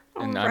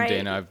All And I'm right.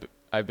 Dana.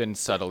 I've been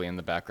subtly in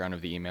the background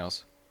of the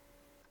emails.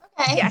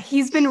 Yeah, Okay.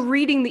 he's been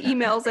reading the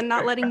emails and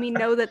not letting me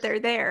know that they're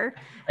there.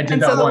 I did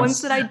And so that the ones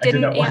once. that I I did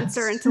didn't that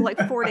answer once. until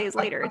like 4 days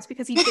later, it's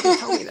because he didn't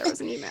tell me there was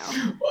an email.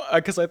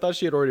 Because I thought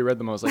she had already read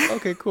them. I was like,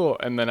 okay, cool.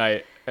 And then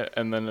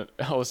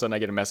all of a sudden I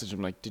get a message.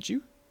 I'm like, did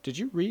you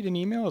read an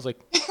email? I was like,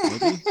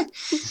 maybe.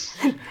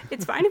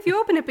 It's fine if you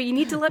open it, but you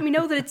need to let me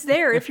know that it's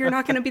there if you're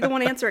not going to be the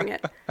one answering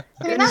it.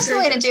 Maybe Goodness that's the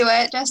way to gracious. do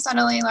it. Just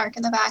subtly lurk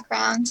in the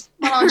background.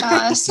 A little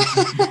jealous.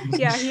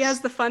 Yeah, he has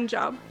the fun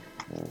job.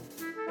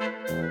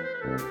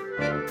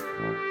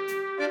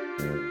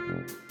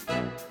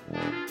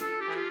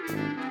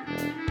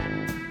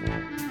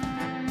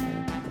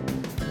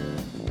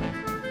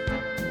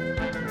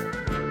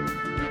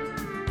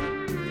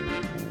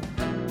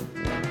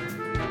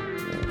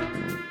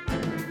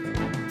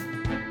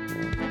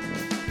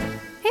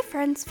 Hey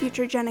friends,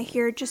 Future Jenna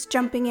here, just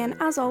jumping in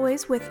as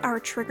always with our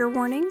trigger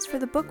warnings for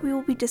the book we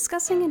will be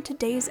discussing in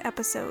today's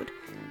episode.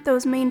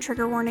 Those main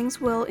trigger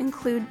warnings will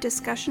include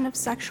discussion of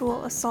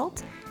sexual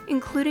assault,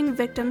 including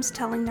victims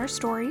telling their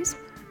stories,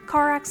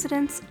 car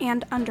accidents,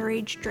 and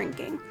underage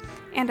drinking.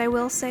 And I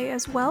will say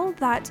as well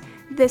that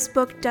this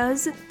book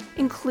does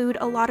include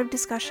a lot of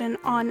discussion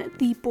on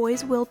the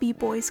boys will be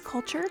boys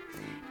culture.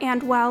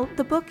 And while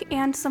the book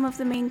and some of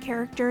the main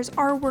characters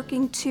are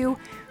working to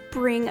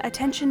bring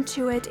attention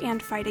to it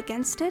and fight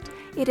against it,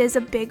 it is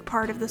a big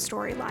part of the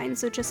storyline,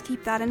 so just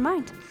keep that in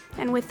mind.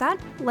 And with that,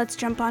 let's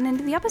jump on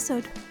into the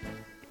episode.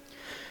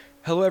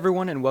 Hello,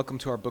 everyone, and welcome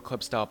to our book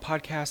club style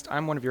podcast.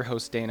 I'm one of your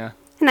hosts, Dana.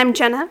 And I'm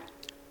Jenna.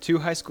 Two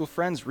high school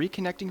friends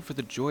reconnecting for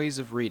the joys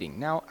of reading.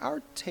 Now,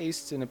 our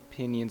tastes and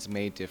opinions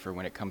may differ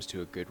when it comes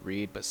to a good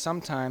read, but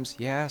sometimes,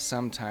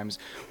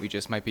 we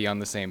just might be on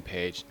the same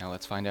page. Now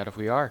let's find out if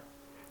we are.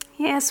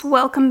 Yes,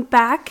 welcome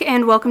back,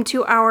 and welcome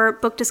to our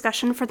book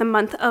discussion for the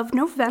month of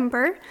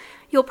November.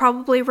 You'll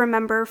probably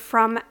remember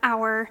from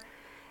our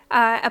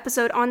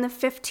episode on the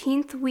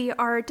 15th, we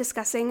are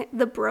discussing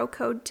the Bro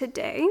Code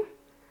today.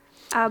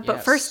 But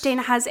Yes. first,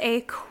 Dana has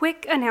a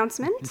quick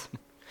announcement.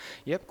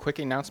 Yep, quick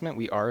announcement.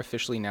 We are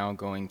officially now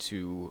going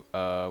to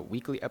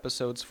weekly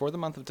episodes for the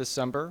month of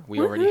December. We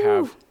already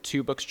have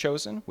 2 books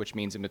chosen, which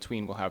means in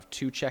between we'll have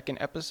 2 check-in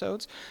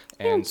episodes.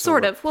 And so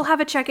Sort of. We'll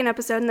have a check-in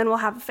episode, and then we'll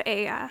have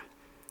a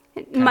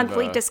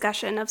monthly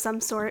discussion of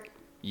some sort.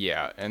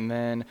 Yeah, and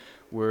then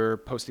we're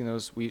posting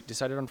those. We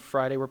decided on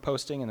Friday we're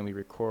posting, and then we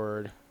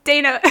record.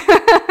 Dana!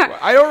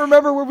 I don't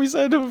remember what we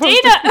said. Dana!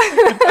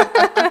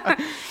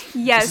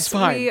 Yes, This is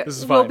fine. we This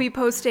is will fine. be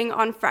posting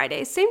on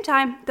Friday. Same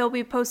time. They'll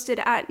be posted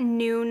at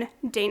noon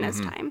Dana's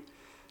time.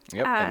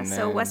 Yep, and So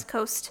then- West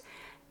Coast,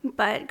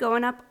 but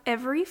going up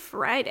every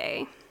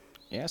Friday.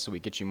 Yeah, so we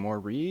get you more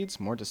reads,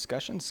 more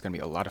discussions. It's going to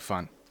be a lot of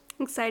fun.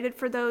 Excited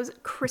for those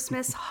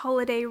Christmas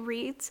holiday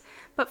reads.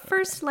 But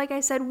first, like I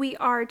said, we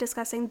are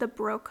discussing the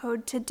Bro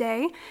Code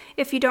today.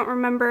 If you don't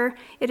remember,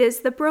 it is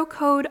the Bro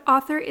Code.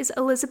 Author is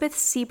Elizabeth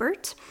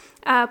Siebert,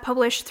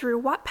 published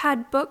through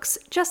Wattpad Books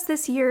just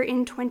this year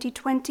in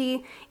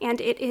 2020,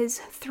 and it is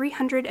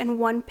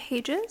 301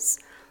 pages.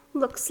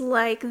 Looks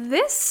like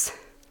this.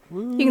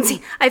 Woo. You can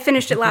see, I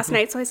finished it last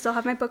night, so I still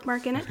have my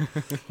bookmark in it.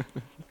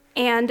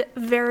 And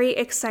very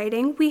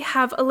exciting. We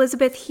have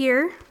Elizabeth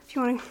here, if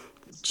you want to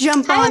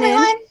jump Hi, on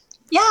everyone. in.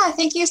 Yeah,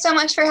 thank you so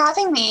much for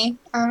having me.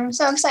 I'm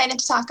so excited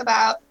to talk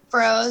about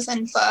bros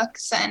and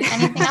books and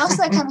anything else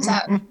that comes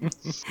up.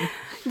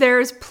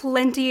 There's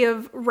plenty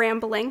of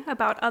rambling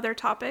about other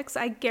topics,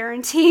 I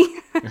guarantee.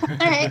 All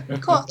right,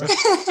 cool.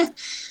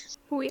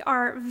 We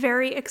are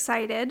very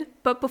excited.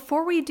 But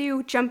before we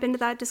do jump into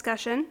that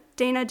discussion,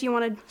 Dana, do you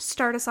want to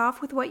start us off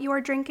with what you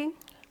are drinking?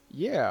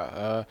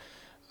 Yeah,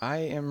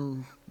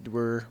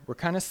 we're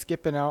kind of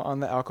skipping out on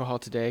the alcohol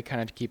today,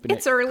 kind of keeping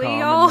It's it early, calm and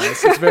y'all.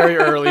 nice. It's very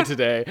early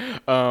today.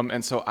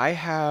 And so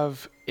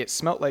it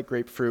smelled like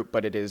grapefruit,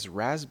 but it is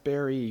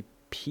raspberry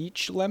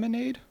peach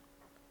lemonade.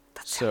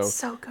 That sounds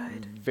so Mm.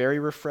 good. Very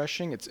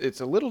refreshing.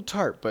 It's a little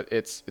tart, but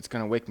it's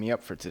going to wake me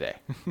up for today.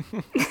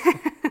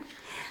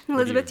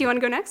 Elizabeth, do you want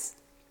to go next?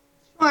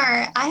 Or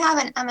I have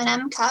an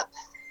M&M cup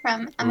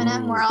from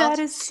M&M World. That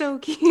is so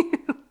cute.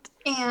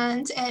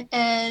 And it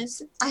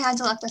is, I had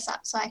to look this up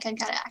so I could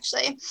get it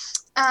actually.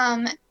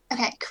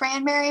 Okay,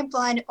 cranberry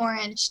blood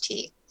orange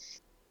tea.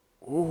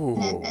 Ooh.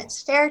 And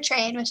it's fair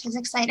trade, which is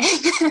exciting,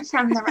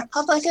 from the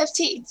Republic of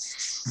Tea.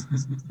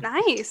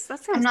 Nice. That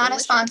sounds I'm not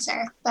delicious. a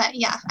sponsor, but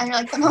yeah, I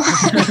like them a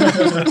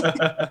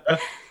lot.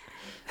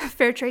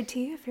 Fair Trade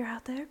Tea, if you're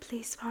out there,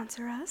 please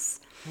sponsor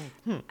us.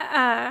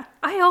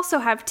 I also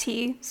have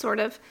tea, sort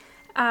of.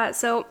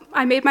 So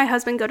I made my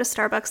husband go to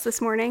Starbucks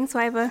this morning, so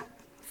I have a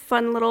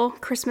fun little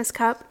Christmas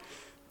cup.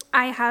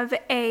 I have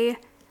a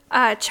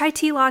chai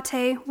tea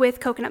latte with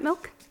coconut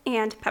milk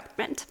and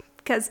peppermint,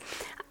 because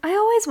I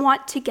always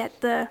want to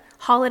get the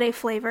holiday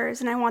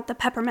flavors, and I want the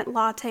peppermint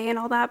latte and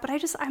all that, but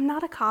I'm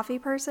not a coffee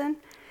person.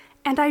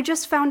 And I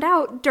just found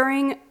out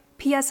during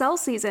PSL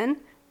season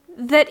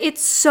that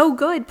it's so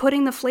good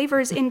putting the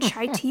flavors in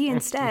chai tea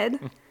instead.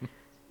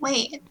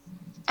 Wait,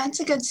 that's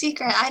a good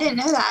secret. I didn't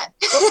know that.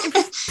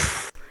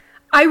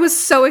 I was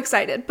so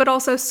excited, but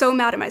also so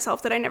mad at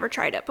myself that I never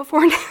tried it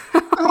before now.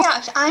 Oh my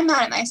gosh, I'm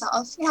mad at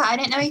myself. Yeah, I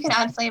didn't know you could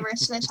add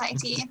flavors to the chai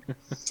tea.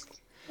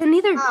 And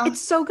neither, Wow.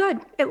 it's so good.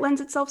 It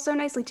lends itself so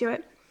nicely to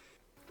it.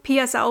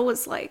 PSL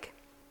was like,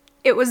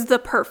 it was the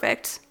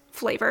perfect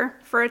flavor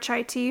for a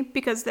chai tea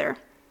because they're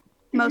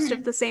most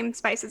of the same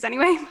spices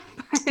anyway.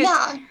 But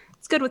Yeah.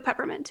 it's good with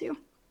peppermint too.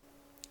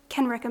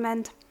 Can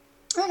recommend.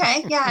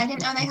 Okay. Yeah, I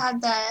didn't know they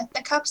had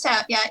the cups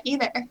out yet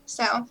either.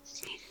 So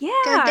good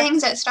Yeah.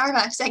 things at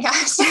Starbucks, I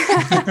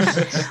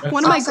guess.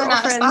 One of my Also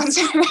not a girlfriends.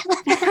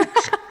 sponsor.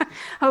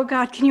 Oh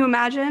God, can you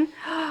imagine?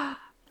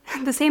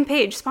 The same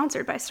page,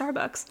 sponsored by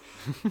Starbucks.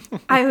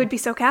 I would be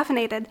so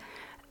caffeinated.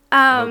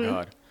 Oh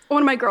God.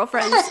 One of my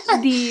girlfriends,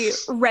 the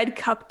red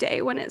cup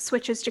day when it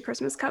switches to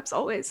Christmas cups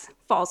always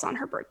falls on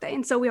her birthday.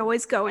 And so we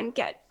always go and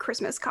get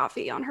Christmas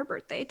coffee on her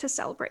birthday to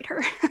celebrate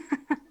her.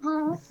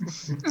 Oh,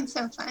 that's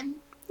so fun.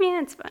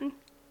 Yeah, it's fun.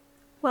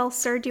 Well,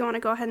 sir, do you want to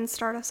go ahead and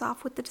start us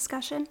off with the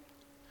discussion?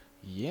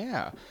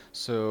 Yeah.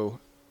 So,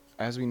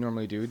 as we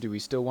normally do we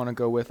still want to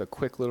go with a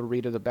quick little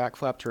read of the back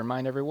flap to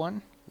remind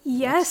everyone?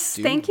 Yes,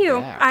 do thank you.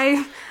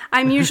 that.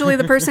 I'm usually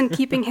the person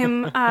keeping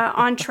him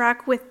on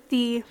track with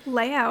the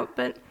layout,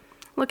 but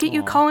look at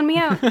you calling me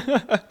out.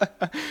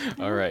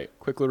 All right,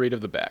 quick little read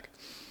of the back.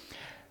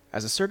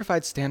 As a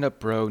certified stand-up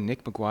bro,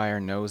 Nick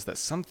McGuire knows that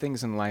some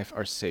things in life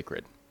are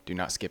sacred. Do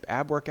not skip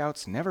ab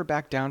workouts, never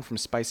back down from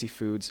spicy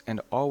foods,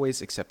 and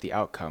always accept the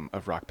outcome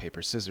of rock,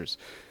 paper, scissors.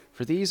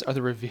 For these are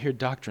the revered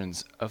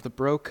doctrines of the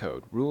Bro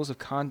Code, rules of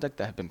conduct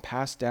that have been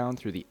passed down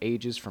through the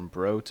ages from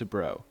bro to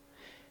bro.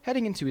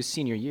 Heading into his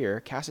senior year,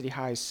 Cassidy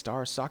High's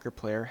star soccer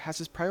player has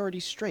his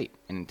priorities straight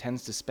and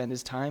intends to spend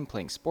his time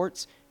playing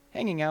sports,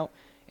 hanging out,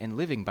 and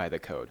living by the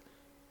code.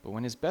 But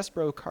when his best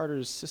bro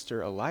Carter's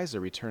sister Eliza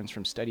returns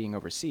from studying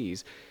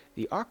overseas,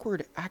 the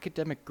awkward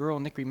academic girl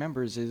Nick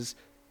remembers is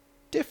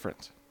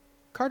different.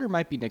 Carter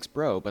might be Nick's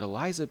bro, but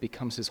Eliza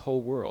becomes his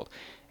whole world,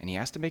 and he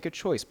has to make a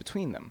choice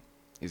between them.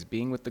 Is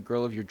being with the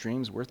girl of your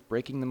dreams worth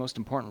breaking the most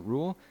important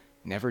rule?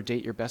 Never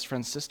date your best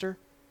friend's sister?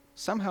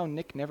 Somehow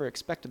Nick never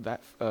expected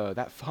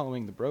that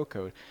following the bro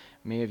code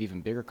may have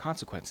even bigger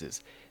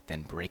consequences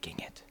than breaking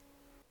it.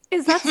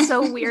 Is that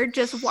so weird,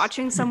 just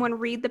watching someone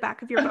read the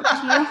back of your book to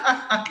you?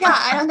 Yeah,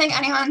 I don't think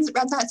anyone's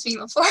read that to me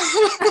before.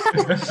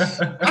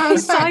 I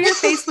saw your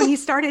face when you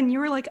started and you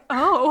were like,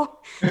 oh.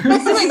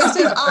 This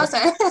is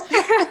awesome.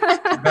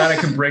 Glad I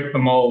could break the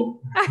mold.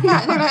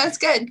 Yeah, no, that's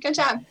good. Good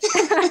job.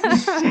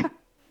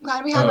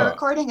 Glad we have a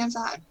recording of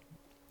that.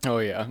 Oh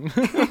yeah,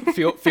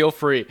 feel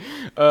free.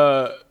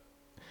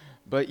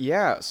 But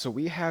yeah, so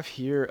we have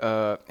here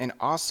an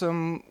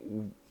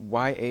awesome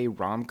YA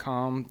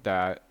rom-com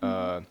that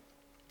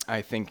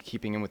I think,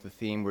 keeping in with the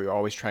theme, we're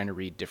always trying to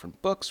read different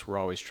books. We're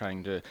always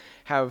trying to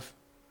have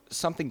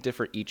something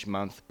different each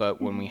month.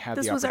 But when we had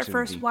This the was our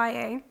opportunity, first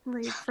YA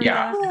read for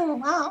Yeah. the... Oh,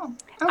 wow.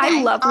 I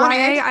Okay, love honored.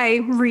 YA. I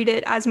read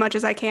it as much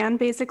as I can,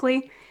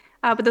 basically.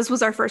 But this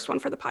was our first one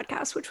for the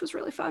podcast, which was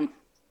really fun.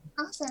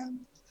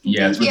 Awesome.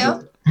 Yeah,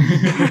 Thank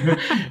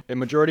you. a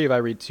majority of I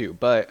read too.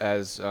 But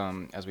as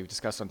we've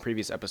discussed on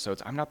previous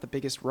episodes, I'm not the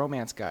biggest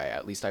romance guy.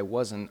 At least I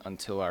wasn't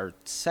until our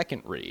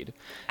second read.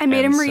 I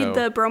made And him read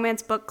so- the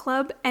Bromance Book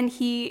Club, and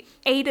he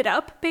ate it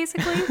up,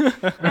 basically.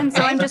 And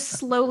so I'm just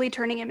slowly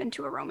turning him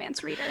into a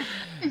romance reader.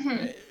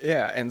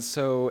 Yeah, and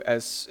so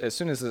as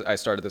soon as I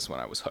started this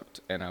one, I was hooked,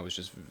 and I was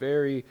just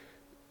very,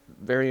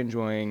 very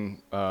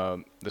enjoying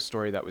the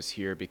story that was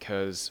here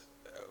because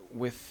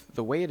with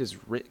the way it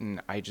is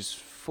written, I just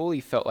fully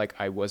felt like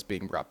I was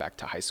being brought back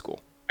to high school.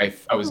 I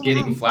was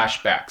getting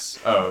flashbacks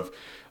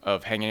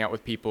of hanging out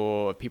with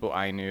people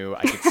I knew.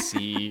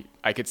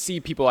 I could see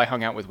people I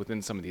hung out with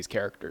within some of these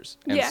characters.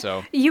 And Yeah,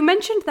 so you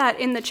mentioned that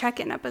in the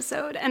check-in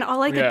episode, and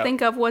all I could Yeah.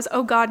 think of was,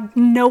 oh God,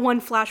 no one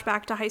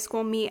flashback to high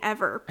school me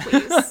ever,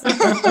 please.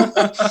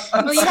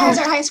 Well, you guys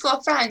are high school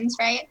friends,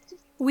 right?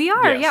 We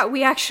are, Yes. yeah.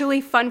 We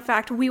actually, fun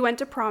fact, we went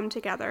to prom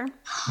together.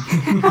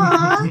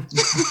 Aw,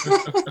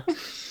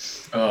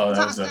 Oh, that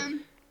that's was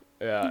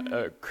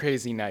awesome.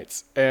 crazy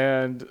nights.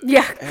 And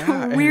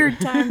Yeah, weird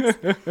times.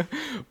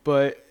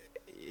 But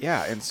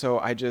yeah, and so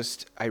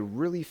I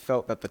really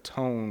felt that the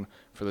tone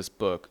for this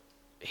book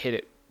hit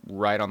it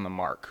right on the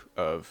mark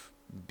of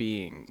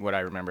being what I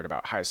remembered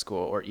about high school,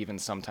 or even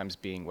sometimes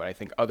being what I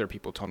think other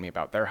people told me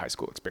about their high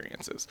school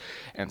experiences.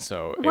 And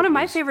so One of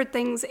my favorite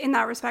things in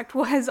that respect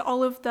was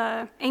all of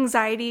the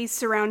anxiety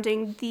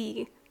surrounding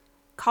the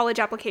college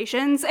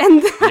applications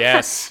and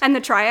Yes. and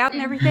the tryout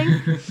and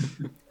everything.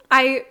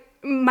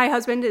 My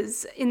husband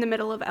is in the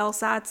middle of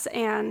LSATs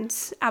and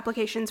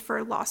applications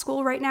for law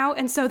school right now,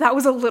 and so that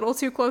was a little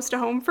too close to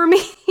home for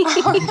me.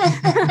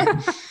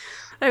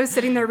 I was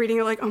sitting there reading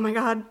it like, oh my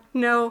God,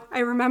 no, I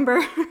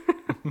remember.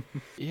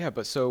 Yeah,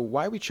 but so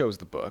why we chose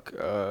the book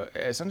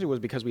essentially was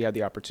because we had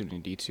the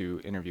opportunity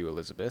to interview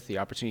Elizabeth. The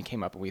opportunity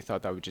came up and we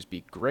thought that would just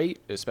be great,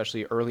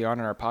 especially early on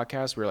in our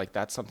podcast. We were like,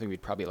 that's something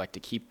we'd probably like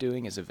to keep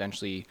doing, is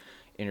eventually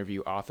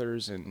interview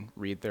authors and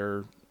read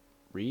their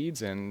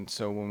reads, and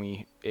so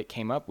when it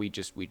came up, we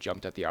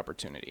jumped at the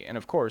opportunity. And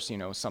of course,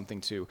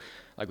 something to,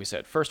 like we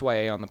said, first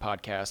YA on the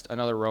podcast,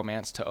 another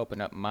romance to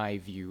open up my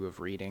view of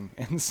reading.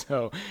 And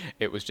so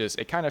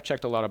it kind of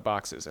checked a lot of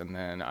boxes, and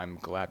then I'm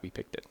glad we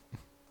picked it.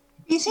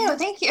 Me too,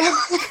 thank you.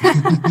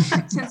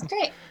 That's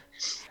great.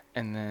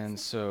 And then,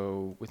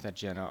 so with that,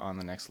 Jenna, on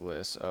the next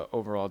list,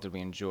 overall, did we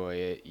enjoy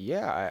it?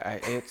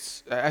 Yeah,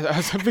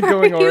 I've been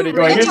going already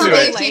going into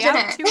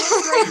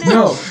it.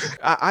 No,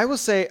 I will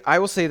say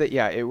that,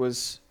 yeah, it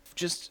was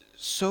just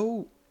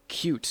so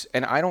cute,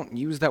 and I don't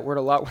use that word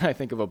a lot when I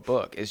think of a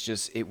book.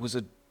 It was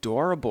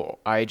adorable.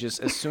 As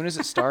soon as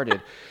it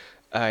started,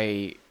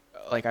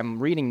 I'm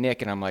reading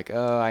Nick, and I'm like,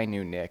 oh, I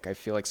knew Nick. I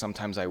feel like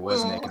sometimes I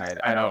was Nick,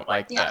 and I don't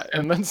like that.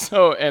 And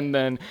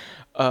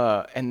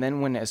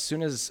then as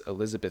soon as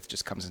Elizabeth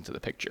just comes into the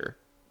picture,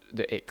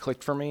 it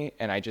clicked for me,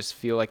 and I just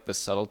feel like the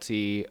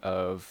subtlety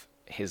of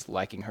his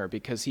liking her,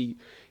 because he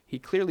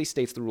clearly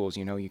states the rules.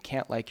 You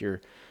can't like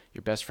your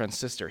best friend's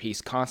sister. He's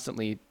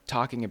constantly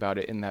talking about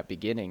it in that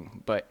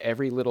beginning, but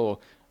every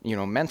little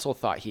mental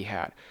thought he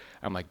had,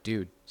 I'm like,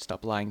 dude,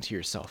 stop lying to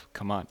yourself.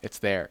 Come on, it's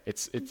there.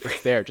 It's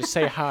there. Just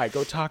say hi.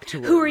 Go talk to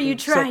her. Who are you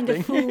trying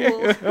to fool?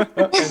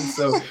 And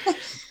so,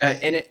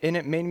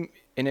 it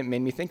made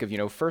me think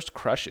of first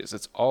crushes.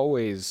 It's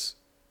always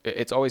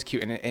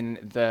cute,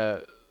 and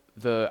the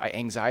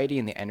anxiety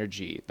and the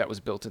energy that was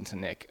built into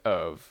Nick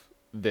of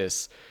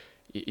this.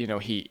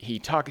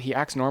 He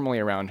acts normally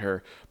around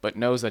her, but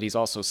knows that he's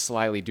also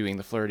slyly doing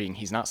the flirting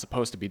he's not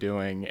supposed to be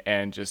doing,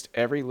 and just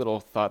every little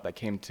thought that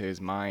came to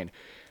his mind,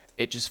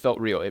 it just felt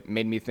real. It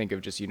made me think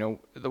of just,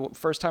 the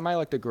first time I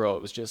liked a girl,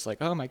 it was just like,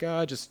 oh my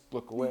God, just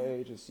look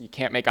away. Just, you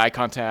can't make eye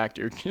contact.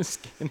 You're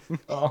just getting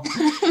off.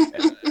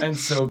 And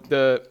so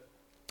the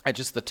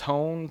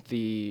tone,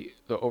 the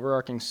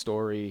overarching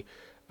story,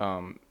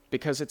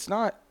 because it's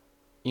not,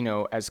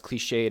 as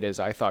cliched as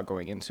I thought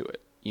going into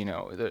it.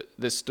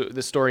 This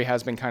story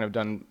has been kind of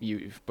done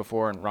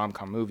before in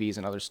rom-com movies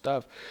and other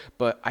stuff,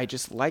 but I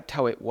just liked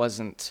how it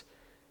wasn't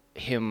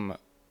him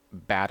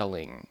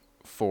battling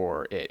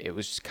for it. It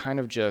was just kind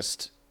of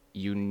just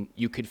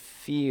you could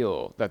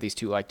feel that these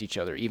two liked each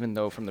other, even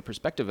though from the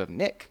perspective of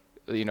Nick,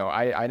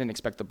 I didn't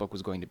expect the book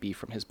was going to be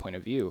from his point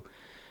of view.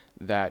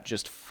 That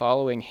just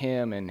following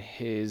him and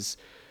his,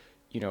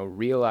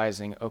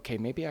 realizing, okay,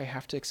 maybe I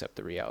have to accept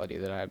the reality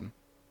that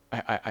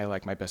I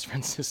like my best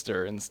friend's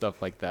sister and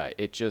stuff like that.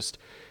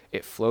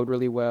 It flowed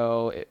really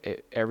well.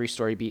 Every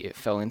story beat, it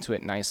fell into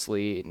it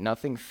nicely.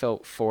 Nothing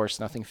felt forced.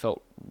 Nothing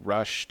felt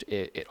rushed.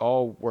 It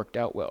all worked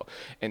out well.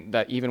 And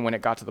that even when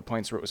it got to the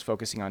points where it was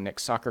focusing on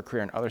Nick's soccer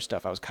career and other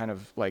stuff, I was kind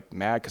of like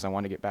mad because I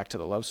wanted to get back to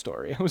the love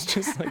story. I was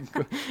just like,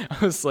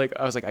 I was like,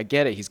 I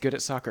get it. He's good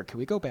at soccer. Can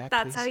we go back?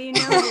 That's please? how you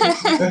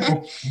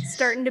know you're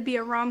starting to be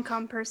a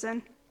rom-com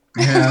person.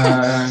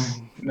 Yeah,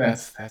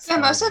 that's Yeah,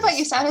 most of what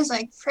you said is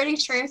like pretty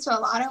true to a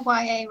lot of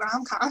YA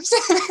rom-coms. So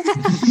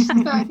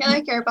I feel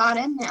like you're bought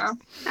in now.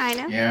 I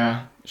know.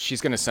 Yeah.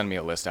 She's going to send me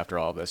a list after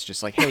all this.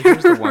 Just like, hey,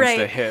 here's the ones Right.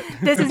 that hit.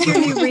 This is your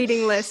new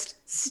reading list.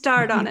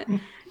 Start on it.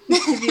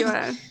 Give you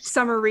a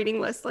summer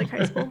reading list like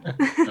high school.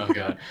 Oh,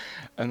 God.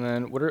 And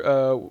then what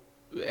are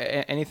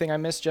anything I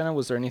missed, Jenna?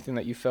 Was there anything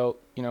that you felt,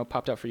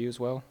 popped out for you as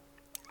well?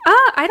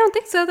 I don't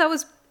think so.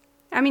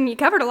 You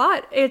covered a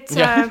lot. It's,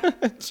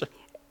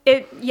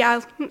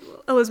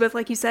 Elizabeth,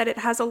 like you said, it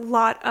has a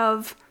lot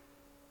of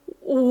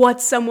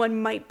what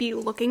someone might be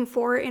looking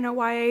for in a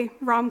YA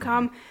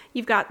rom-com.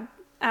 You've got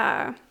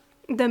the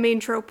main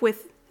trope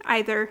with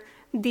either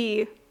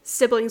the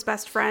sibling's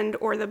best friend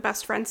or the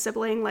best friend's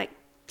sibling, like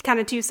kind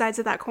of two sides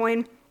of that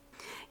coin.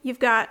 You've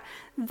got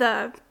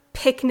the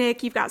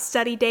picnic, you've got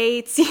study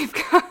dates, you've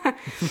got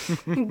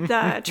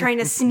the trying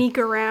to sneak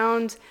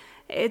around.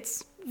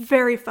 It's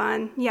very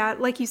fun. Yeah,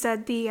 like you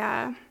said,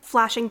 the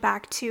flashing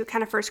back to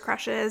kind of first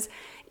crushes,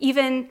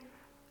 even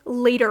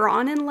later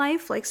on in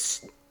life, like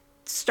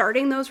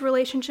starting those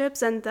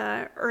relationships and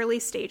the early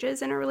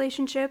stages in a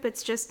relationship.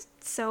 It's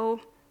just so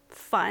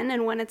fun.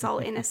 And when it's all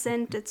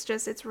innocent,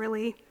 it's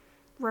really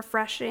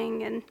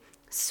refreshing, and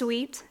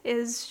sweet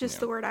is just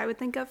the word I would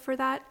think of for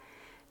that.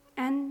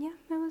 And yeah,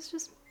 it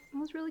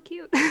was really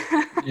cute.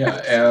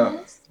 Yeah.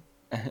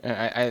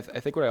 I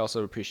think what I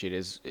also appreciate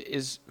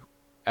is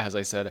as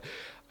I said,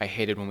 I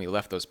hated when we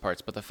left those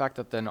parts, but the fact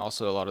that then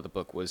also a lot of the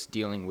book was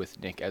dealing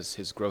with Nick as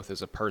his growth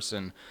as a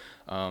person,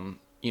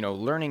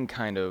 learning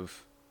kind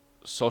of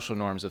social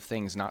norms of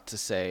things, not to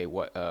say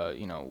what,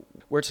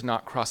 where to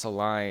not cross a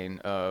line.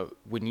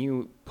 When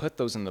you put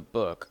those in the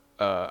book,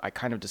 I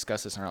kind of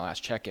discussed this in our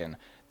last check-in,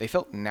 they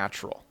felt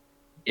natural.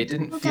 It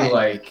didn't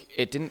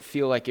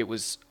feel like it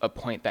was a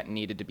point that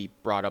needed to be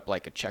brought up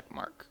like a check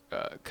mark.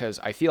 Because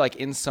I feel like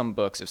in some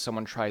books, if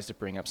someone tries to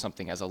bring up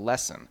something as a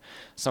lesson,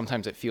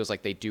 sometimes it feels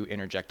like they do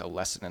interject a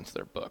lesson into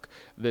their book.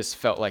 This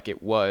felt like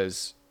it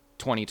was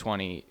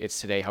 2020. It's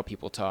today how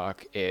people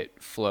talk.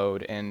 It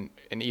flowed, and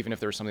even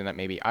if there was something that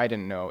maybe I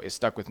didn't know, it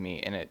stuck with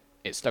me, and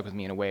it stuck with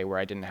me in a way where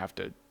I didn't have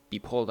to be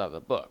pulled out of the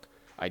book.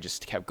 I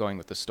just kept going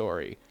with the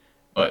story,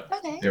 but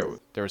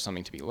there was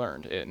something to be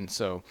learned, and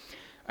so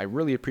I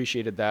really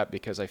appreciated that,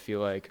 because I feel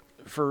like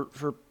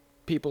for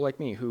people like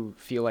me who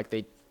feel like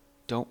they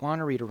don't want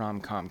to read a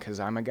rom-com because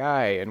I'm a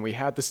guy, and we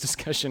had this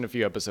discussion a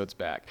few episodes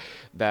back,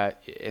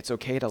 that it's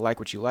okay to like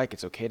what you like,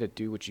 it's okay to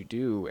do what you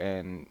do,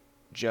 and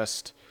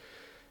just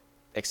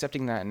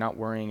accepting that and not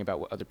worrying about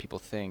what other people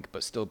think,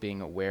 but still being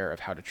aware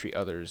of how to treat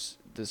others.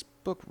 This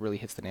book really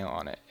hits the nail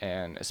on it,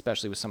 and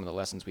especially with some of the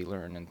lessons we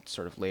learn and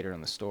sort of later in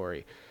the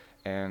story.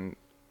 And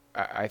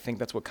I think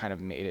that's what kind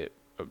of made it,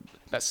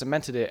 that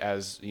cemented it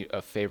as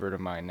a favorite of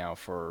mine now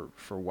for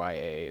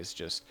YA, is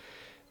just,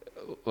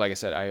 like I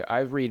said, I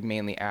read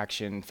mainly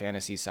action,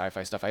 fantasy,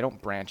 sci-fi stuff. I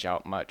don't branch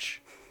out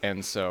much.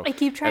 And so I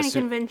keep trying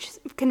to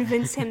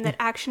convince him that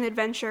action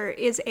adventure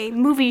is a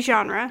movie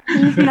genre,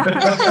 not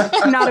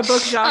a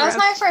book genre. That was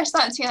my first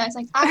thought too. I was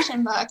like,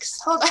 action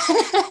books. Hold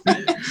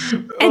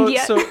on. And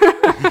yet, so,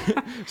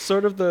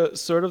 sort of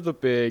the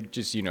big,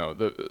 just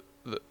the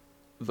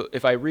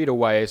if I read a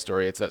YA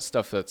story, it's that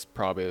stuff that's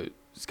probably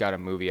it's got a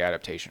movie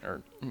adaptation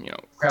or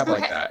crap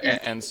like that.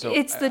 And so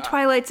it's the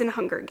Twilights and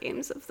Hunger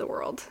Games of the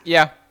world.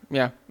 Yeah.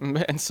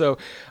 And so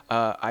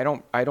I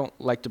don't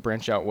like to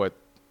branch out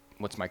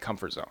what's my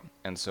comfort zone.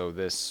 And so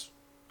this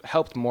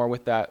helped more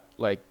with that,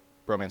 like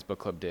Romance Book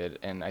Club did,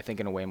 and I think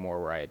in a way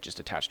more where I had just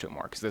attached to it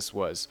more, because this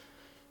was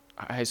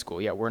high school.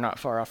 Yeah, we're not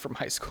far off from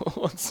high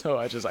school. And so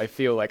I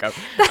feel like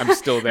I'm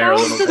still there a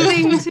little bit.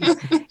 That was the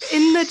thing too.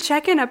 In the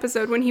check-in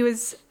episode when he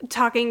was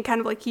talking, kind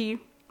of like he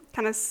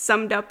kind of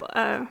summed up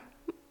a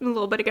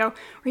little bit ago, where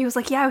he was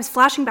like, yeah, I was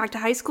flashing back to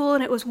high school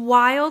and it was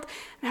wild.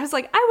 And I was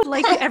like, I would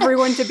like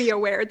everyone to be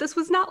aware, this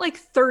was not like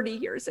 30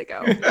 years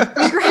ago. We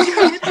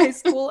graduated high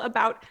school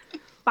about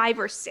 5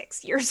 or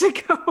 6 years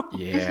ago.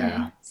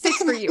 Yeah. 6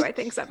 for you, I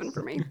think 7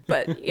 for me.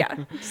 But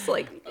yeah, it's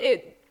like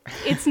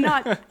it's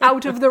not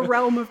out of the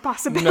realm of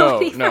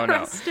possibility for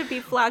us to be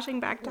flashing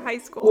back to high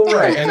school. Well,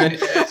 right.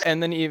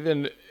 And then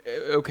even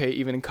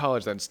in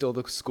college, then still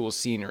the school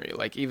scenery.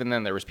 Like even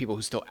then there was people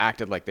who still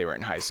acted like they were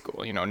in high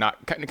school,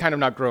 not kind of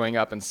not growing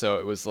up. And so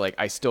it was like,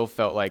 I still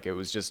felt like it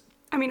was just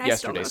I yesterday,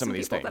 still know some of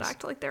these people things. that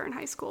act like they're in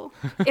high school,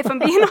 if I'm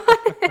being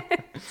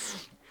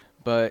honest.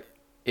 But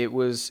it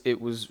was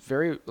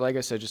very, like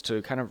I said, just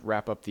to kind of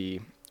wrap up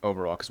the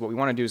overall, because what we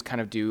want to do is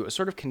kind of do a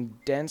sort of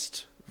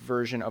condensed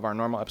version of our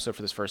normal episode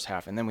for this first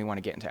half, and then we want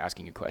to get into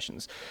asking you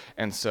questions.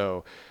 And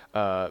so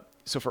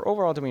for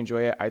overall, did we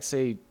enjoy it? I'd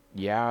say,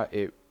 yeah,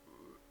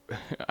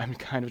 I'm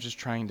kind of just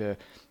trying to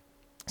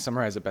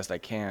summarize it best I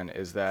can,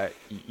 is that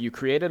you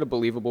created a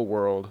believable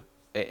world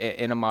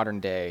in a modern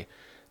day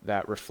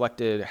that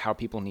reflected how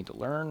people need to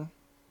learn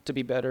to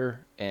be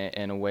better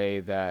in a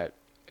way that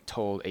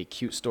told a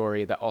cute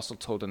story, that also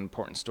told an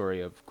important story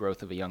of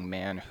growth of a young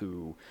man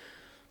who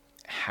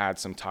had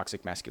some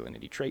toxic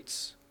masculinity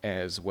traits,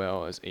 as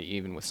well as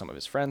even with some of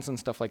his friends and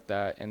stuff like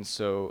that. And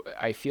so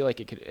I feel like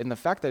it could, and the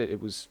fact that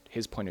it was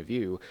his point of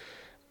view,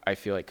 I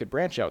feel like could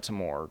branch out to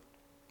more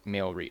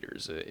male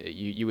readers.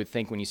 You would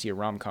think when you see a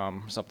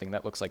rom-com, something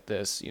that looks like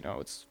this,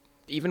 it's,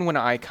 even when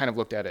I kind of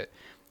looked at it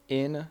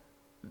in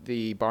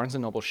the Barnes &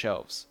 Noble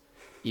shelves,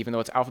 even though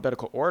it's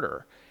alphabetical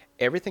order,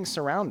 everything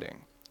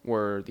surrounding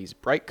were these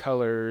bright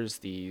colors,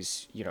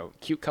 these,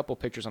 cute couple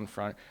pictures on the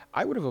front.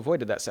 I would have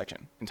avoided that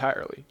section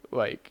entirely,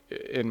 like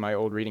in my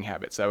old reading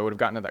habits. I would have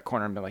gotten to that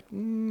corner and been like,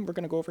 we're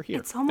going to go over here.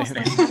 It's almost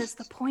like that is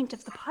the point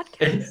of the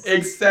podcast.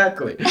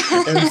 Exactly.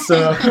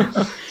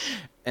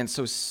 And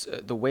so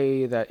the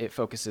way that it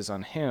focuses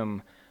on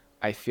him,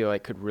 I feel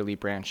like could really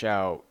branch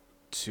out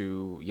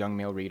to young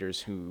male readers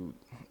who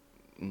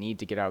need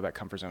to get out of that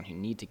comfort zone, who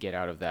need to get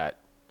out of that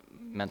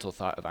mental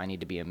thought of, I need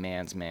to be a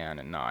man's man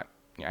and not,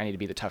 I need to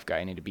be the tough guy.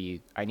 I need to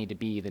be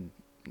the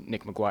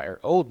Nick McGuire,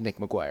 old Nick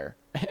McGuire.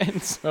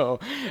 And so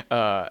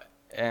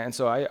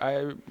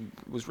I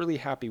was really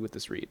happy with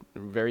this read.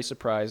 Very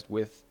surprised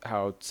with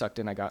how sucked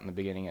in I got in the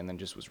beginning, and then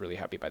just was really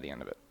happy by the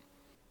end of it.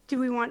 Do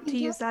we want to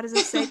use that as a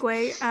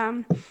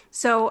segue?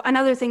 So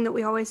another thing that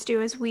we always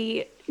do is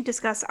we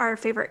discuss our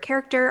favorite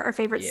character, our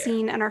favorite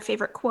scene, and our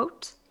favorite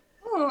quote.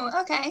 Oh,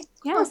 okay.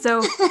 Yeah,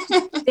 so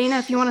Dana,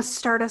 if you want to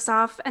start us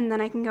off, and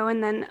then I can go,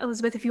 and then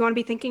Elizabeth, if you want to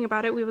be thinking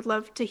about it, we would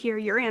love to hear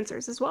your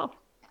answers as well.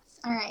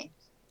 All right.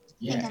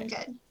 I think I'm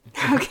good.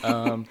 Okay.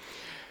 I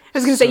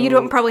was going to say, you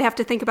don't probably have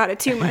to think about it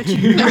too much.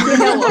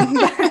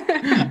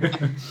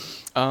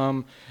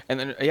 And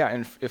then,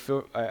 and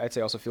I'd say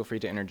also feel free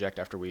to interject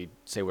after we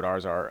say what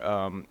ours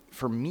are.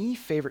 For me,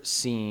 favorite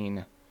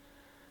scene,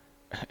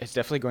 it's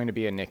definitely going to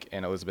be a Nick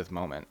and Elizabeth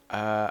moment.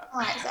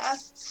 Eliza.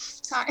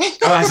 Sorry.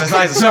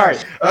 Eliza, sorry.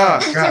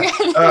 Oh,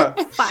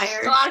 God.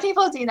 Fired. A lot of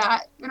people do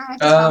that, and I have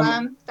to tell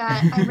them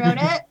that I wrote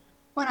it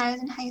when I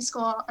was in high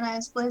school, and I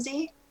was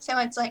Lizzie, so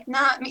it's like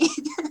not me.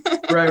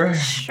 Right.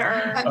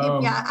 Sure. But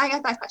I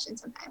get that question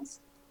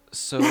sometimes.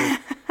 So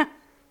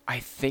I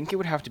think it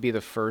would have to be the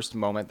first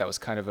moment that was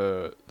kind of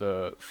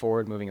the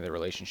forward moving of the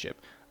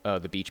relationship,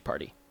 the beach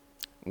party.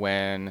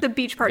 When the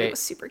beach party was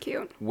super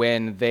cute.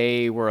 When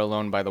they were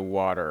alone by the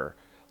water,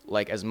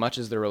 like as much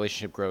as their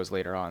relationship grows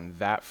later on,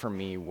 that for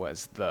me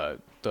was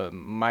the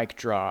mic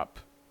drop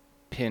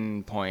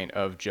pinpoint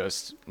of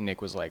just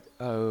Nick was like,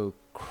 oh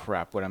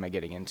crap, what am I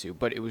getting into?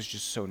 But it was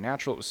just so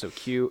natural. It was so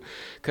cute.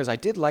 Because I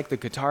did like the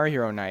Guitar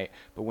Hero night,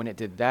 but when it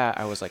did that,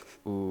 I was like,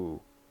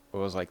 ooh. I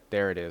was like,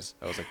 there it is.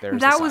 I was like,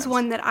 there's that the was signs.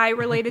 one that I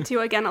related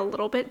to, again, a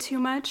little bit too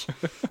much.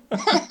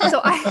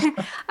 So I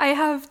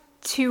have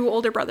 2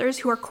 older brothers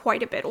who are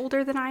quite a bit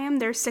older than I am.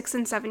 They're 6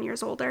 and 7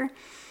 years older.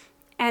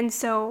 And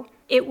so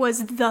it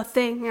was the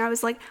thing. I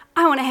was like,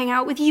 I want to hang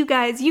out with you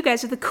guys. You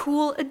guys are the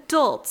cool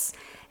adults.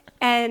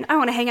 And I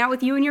want to hang out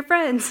with you and your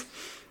friends.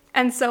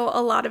 And so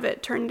a lot of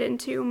it turned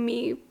into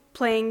me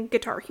playing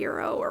Guitar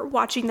Hero or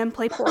watching them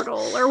play Portal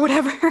or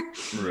whatever.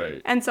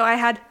 Right. And so I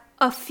had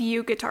a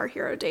few Guitar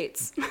Hero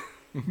dates.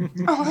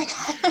 Oh my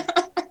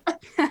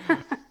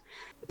god.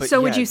 But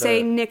so would yeah, you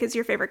say Nick is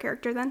your favorite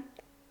character then?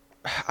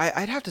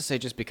 I'd have to say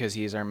just because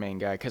he's our main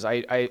guy, because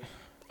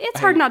It's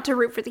hard not to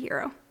root for the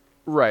hero.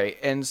 Right,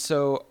 and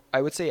so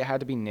I would say it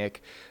had to be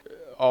Nick.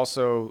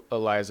 Also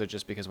Eliza,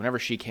 just because whenever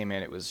she came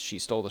in, she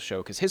stole the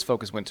show because his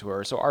focus went to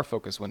her, so our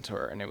focus went to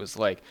her, and it was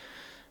like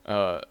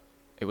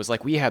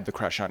we had the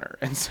crush on her,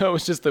 and so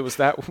it was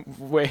that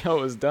way how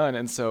it was done,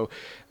 and so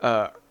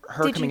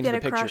her Did coming you get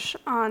into the a picture. crush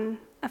on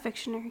a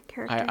fictional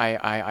character?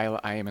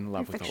 I am in Your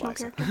love with fictional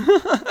Eliza.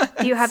 character.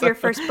 Do you have your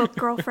first book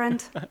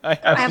girlfriend? I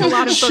have a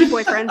lot of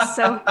book boyfriends,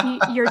 so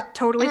you're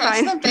totally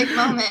fine. It's a big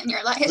moment in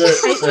your life.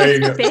 There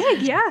you go.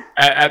 Big, yeah.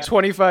 At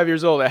 25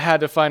 years old, it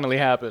had to finally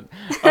happen.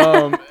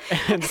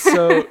 And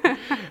so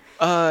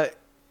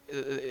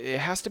it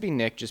has to be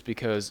Nick just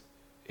because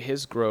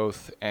his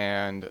growth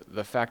and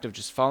the fact of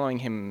just following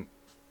him.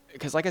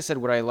 Because like I said,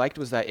 what I liked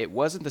was that it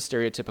wasn't the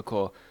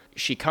stereotypical,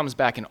 she comes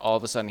back and all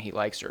of a sudden he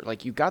likes her.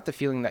 Like, you got the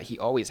feeling that he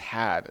always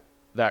had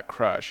that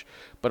crush,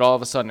 but all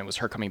of a sudden it was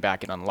her coming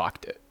back and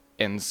unlocked it.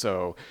 And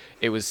so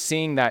it was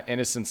seeing that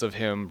innocence of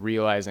him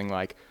realizing,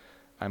 like,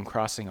 I'm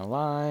crossing a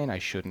line, I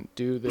shouldn't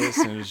do this.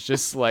 And it was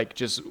just like,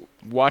 just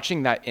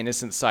watching that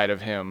innocent side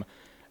of him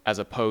as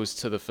opposed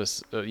to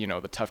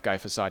the tough guy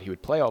facade he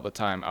would play all the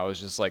time. I was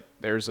just like,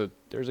 there's a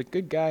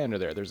good guy under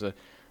there.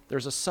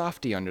 There's a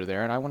softie under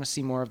there, and I want to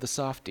see more of the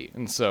softie.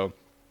 And so,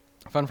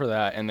 fun for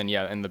that. And then,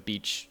 yeah, and the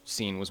beach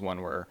scene was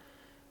one where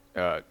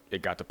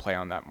it got to play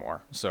on that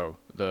more. So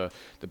the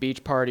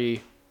beach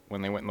party,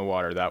 when they went in the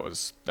water, that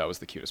was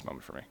the cutest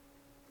moment for me.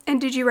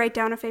 And did you write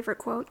down a favorite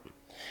quote?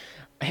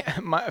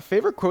 My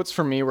favorite quotes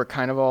for me were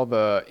kind of all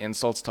the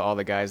insults to all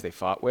the guys they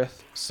fought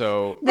with.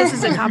 So This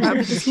is a cop-out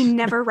because he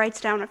never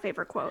writes down a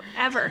favorite quote,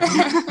 ever.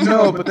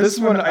 no, but this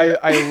one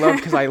I love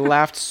because I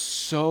laughed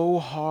so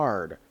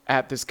hard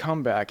at this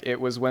comeback. It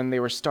was when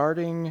they were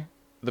starting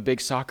the big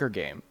soccer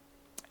game,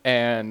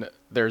 and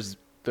there's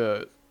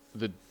the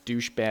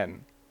douche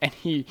Ben, and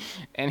he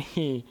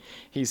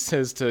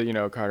says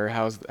to Carter,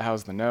 how's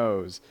the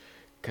nose,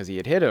 because he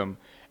had hit him.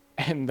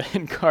 And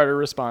then Carter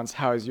responds,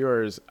 how's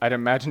yours? I'd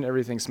imagine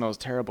everything smells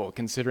terrible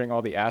considering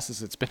all the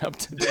asses it's been up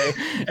today.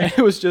 And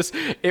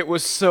it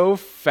was so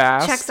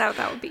fast. Checks out,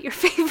 that would be your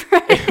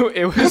favorite.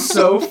 It was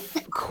so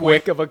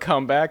quick of a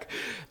comeback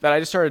that I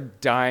just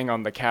started dying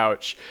on the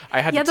couch.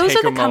 I had to those take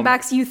are the a moment.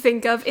 comebacks you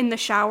think of in the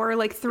shower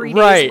like 3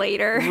 Right, days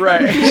later.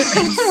 Right.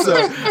 So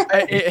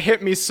it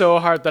hit me so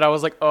hard that I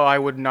was like, oh, I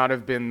would not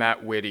have been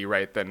that witty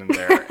right then and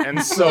there.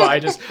 And so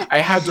I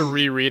had to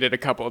reread it a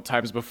couple of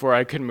times before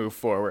I could move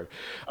forward.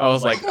 I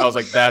was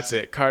like, that's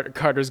it.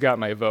 Carter's got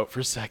my vote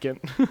for second.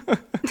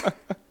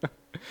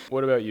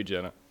 What about you,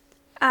 Jenna?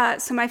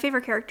 So my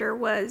favorite character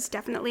was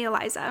definitely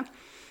Eliza.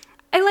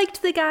 I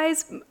liked the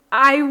guys.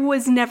 I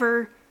was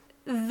never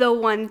the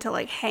one to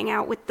like hang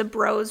out with the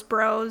bros,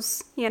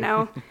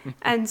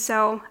 and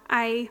so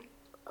I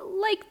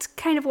liked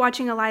kind of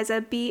watching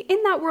Eliza be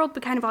in that world,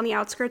 but kind of on the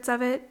outskirts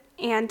of it,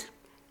 and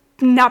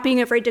not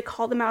being afraid to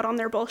call them out on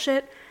their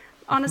bullshit,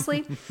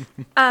 honestly,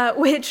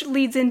 which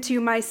leads into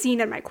my scene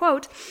and my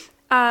quote.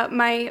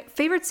 My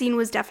favorite scene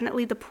was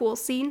definitely the pool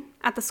scene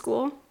at the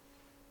school.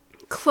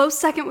 Close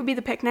second would be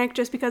the picnic,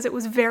 just because it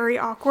was very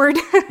awkward.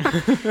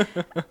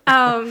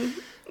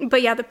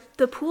 But yeah,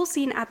 the pool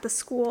scene at the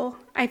school,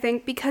 I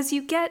think, because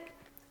you get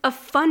a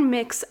fun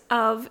mix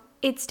of,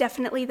 it's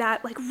definitely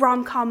that like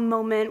rom-com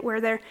moment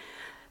where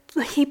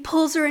he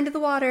pulls her into the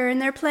water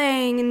and they're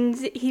playing and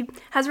he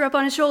has her up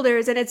on his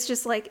shoulders, and it's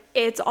just like,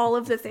 it's all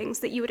of the things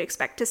that you would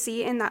expect to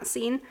see in that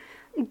scene.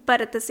 But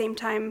at the same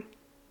time,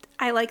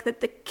 I like that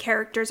the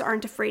characters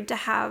aren't afraid to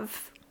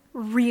have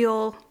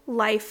real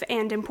life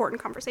and important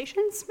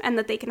conversations, and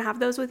that they can have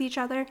those with each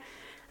other.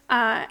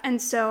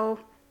 And so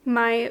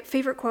my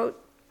favorite quote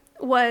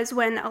was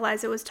when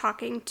Eliza was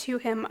talking to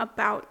him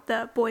about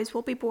the boys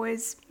will be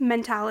boys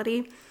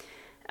mentality.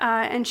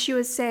 And she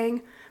was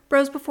saying,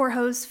 bros before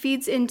hoes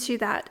feeds into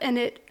that. And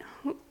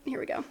here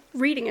we go.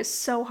 Reading is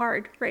so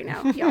hard right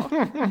now, y'all.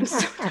 I'm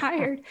so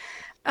tired.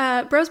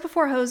 Bros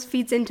before hoes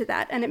feeds into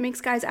that, and it makes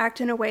guys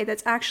act in a way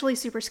that's actually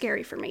super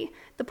scary for me.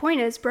 The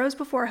point is, bros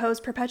before hoes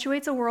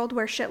perpetuates a world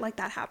where shit like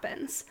that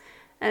happens.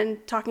 And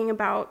talking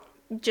about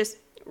just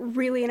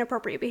really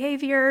inappropriate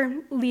behavior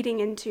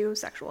leading into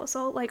sexual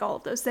assault, like all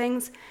of those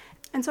things.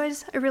 And so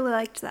I really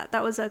liked that.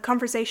 That was a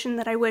conversation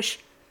that I wish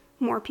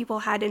more people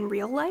had in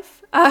real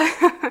life.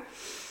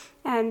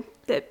 And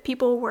that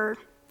people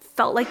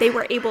felt like they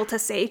were able to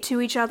say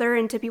to each other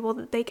and to people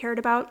that they cared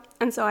about.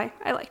 And so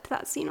I liked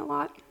that scene a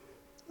lot.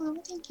 Oh,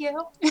 thank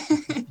you.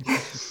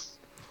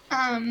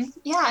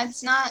 Yeah,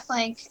 it's not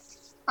like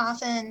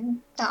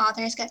often the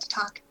authors get to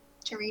talk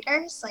to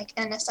readers like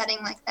in a setting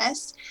like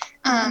this,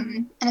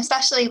 and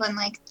especially when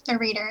like the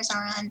readers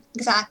are on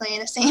exactly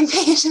the same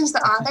page as the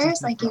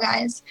authors, like you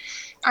guys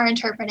are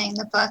interpreting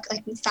the book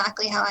like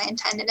exactly how I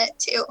intended it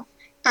to,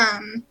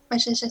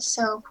 which is just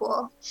so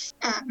cool.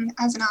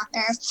 As an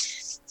author,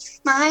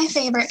 my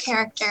favorite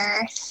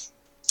character,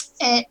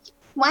 it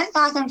went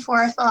back and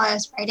forth while I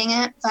was writing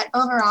it, but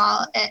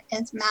overall it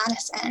is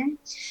Madison.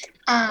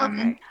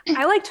 Okay.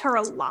 I liked her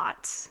a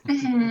lot.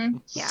 Mm-hmm.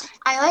 Yeah.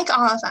 I like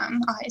all of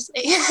them,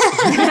 obviously.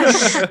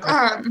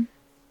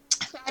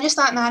 I just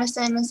thought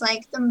Madison was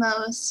like the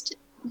most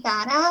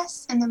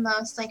badass and the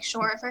most like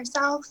sure of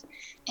herself.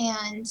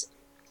 And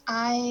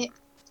my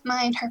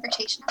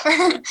interpretation of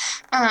her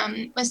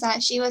was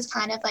that she was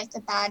kind of like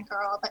the bad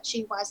girl, but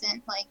she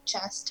wasn't like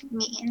just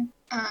mean.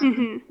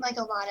 Like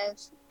a lot of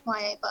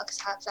YA books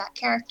have that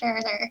character.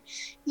 They're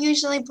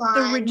usually blonde.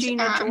 The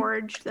Regina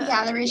George.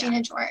 The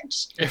Regina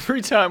George.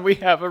 Every time we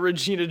have a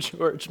Regina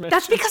George mention.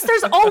 That's because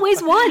there's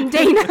always one,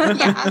 Dana.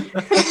 Yeah.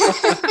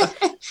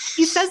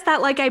 He says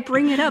that like I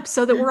bring it up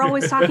so that we're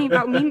always talking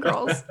about Mean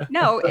Girls.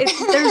 No,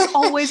 there's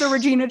always a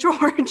Regina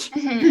George.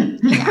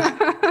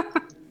 Yeah,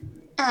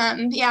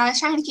 I was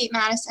trying to keep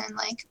Madison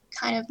like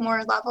kind of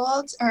more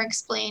leveled or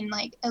explain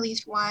like at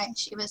least why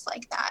she was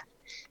like that.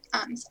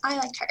 So I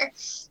liked her.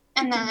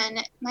 And then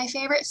my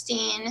favorite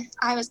scene,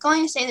 I was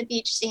going to say the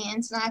beach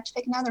scene, so I have to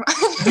pick another one.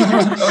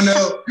 Oh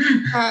no.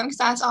 Because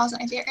that's also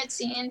my favorite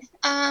scene.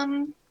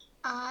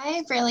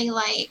 I really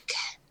like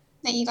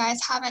that you guys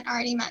haven't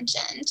already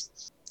mentioned.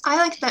 I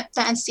like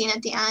that scene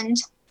at the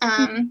end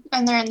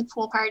when they're in the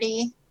pool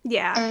party.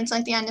 Yeah. And it's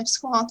like the end of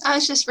school. That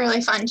was just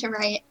really fun to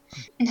write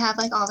and have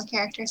like all the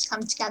characters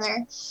come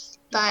together.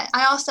 But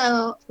I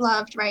also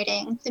loved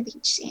writing the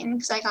beach scene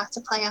because I got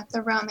to play up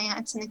the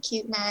romance and the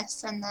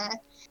cuteness and the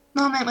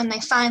moment when they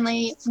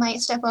finally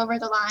might step over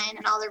the line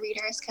and all the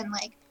readers can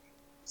like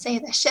say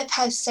the ship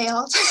has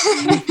sailed.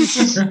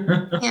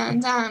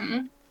 And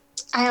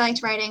I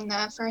liked writing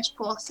the first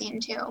pool scene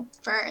too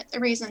for the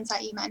reasons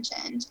that you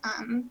mentioned,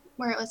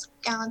 where it was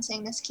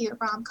balancing this cute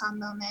rom-com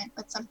moment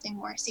with something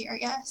more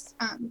serious,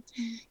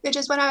 which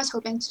is what I was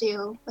hoping to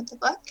do with the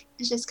book,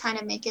 is just kind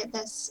of make it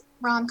this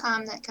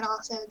rom-com that could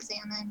also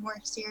examine more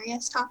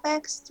serious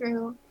topics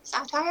through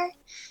satire.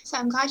 So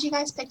I'm glad you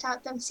guys picked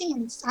out those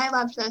scenes. I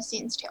loved those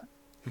scenes too.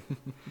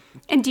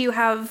 And do you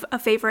have a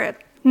favorite,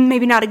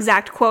 maybe not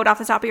exact quote off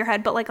the top of your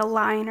head, but like a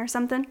line or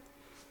something?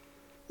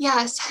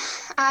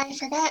 Yes, I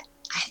forget.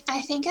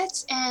 I think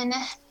it's in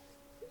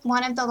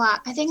one of the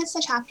I think it's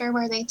the chapter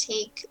where they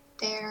take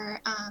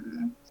their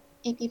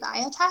AP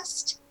Bio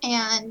test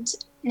and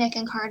Nick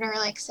and Carter are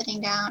like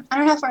sitting down. I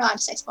don't know if we're allowed to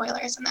say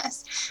spoilers in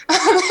this.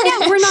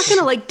 Yeah, we're not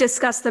gonna like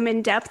discuss them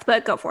in depth,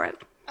 but go for it.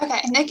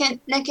 Okay,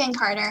 Nick and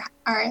Carter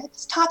are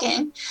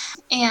talking,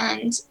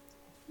 and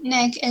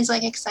Nick is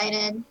like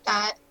excited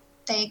that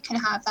they can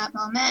have that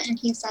moment, and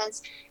he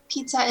says,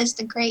 "Pizza is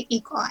the great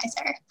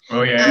equalizer."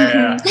 Oh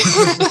yeah.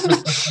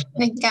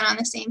 They can get on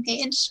the same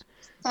page.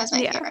 That's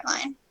my favorite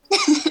line.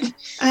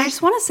 And I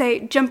just want to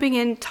say, jumping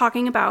in,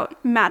 talking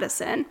about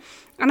Madison,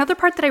 another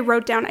part that I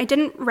wrote down, I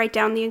didn't write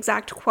down the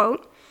exact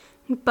quote,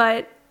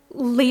 but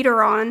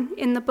later on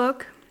in the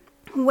book,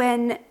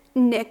 when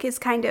Nick is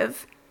kind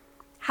of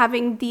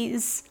having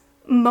these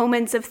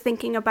moments of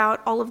thinking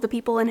about all of the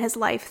people in his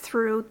life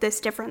through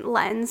this different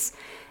lens,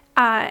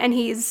 and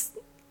he's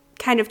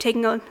kind of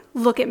taking a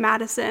look at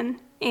Madison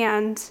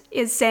and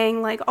is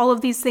saying like all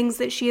of these things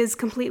that she is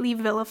completely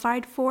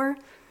vilified for.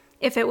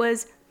 If it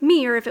was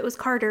me or if it was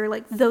Carter,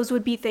 like those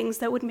would be things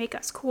that would make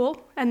us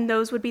cool and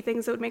those would be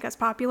things that would make us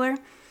popular.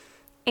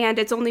 And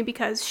it's only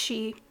because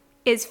she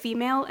is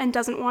female and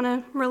doesn't want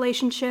a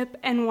relationship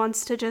and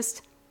wants to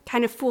just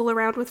kind of fool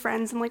around with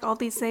friends and like all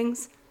these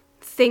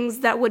things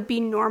that would be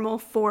normal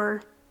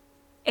for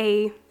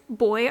a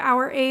boy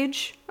our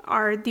age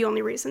are the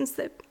only reasons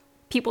that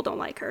people don't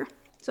like her.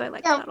 So I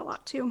like that a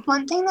lot too.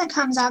 One thing that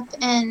comes up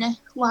in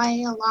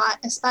YA a lot,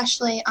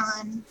 especially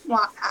on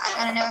Wattpad,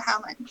 I don't know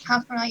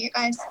how familiar you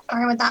guys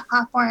are with that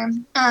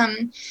platform,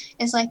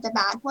 is like the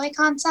bad boy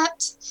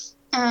concept,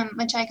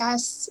 which I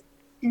guess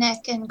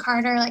Nick and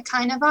Carter like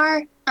kind of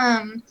are.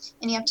 And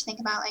you have to think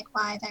about like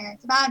why they're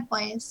the bad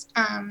boys,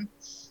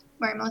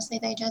 where mostly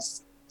they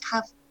just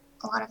have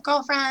a lot of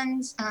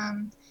girlfriends,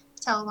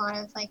 tell a lot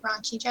of like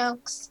raunchy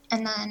jokes,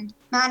 and then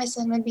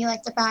Madison would be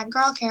like the bad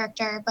girl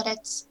character, but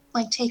it's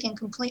like taken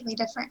completely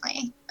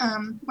differently,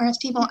 whereas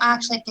people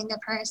actually think of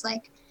her as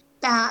like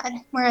bad,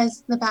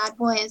 whereas the bad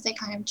boys, they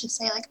kind of just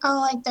say like, oh,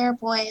 like they're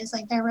boys,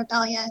 like they're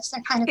rebellious,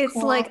 they're kind of it's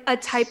cool. like a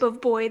type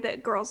of boy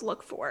that girls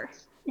look for,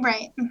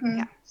 right?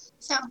 Yeah.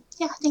 So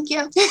yeah, thank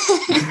you.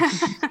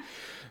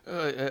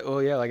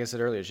 Well, yeah, like I said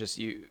earlier, it's just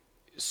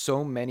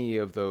so many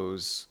of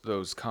those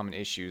common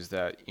issues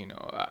that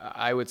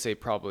I would say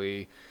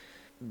probably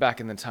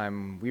back in the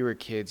time we were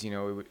kids,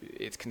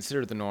 it's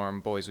considered the norm.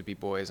 Boys would be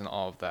boys and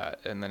all of that.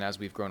 And then as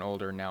we've grown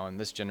older now in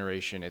this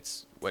generation,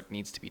 it's what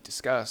needs to be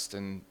discussed.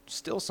 And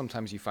still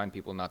sometimes you find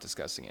people not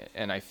discussing it.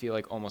 And I feel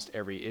like almost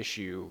every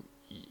issue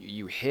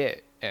you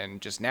hit,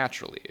 and just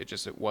naturally,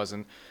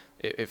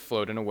 it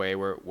flowed in a way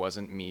where it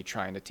wasn't me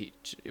trying to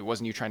teach. It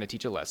wasn't you trying to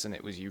teach a lesson.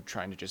 It was you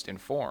trying to just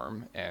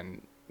inform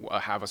and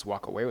have us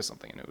walk away with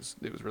something. And it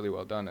was really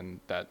well done. And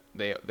that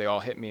they all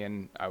hit me,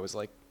 and I was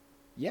like,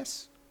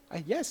 yes.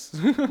 Yes.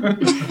 One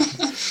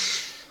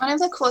of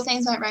the cool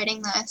things about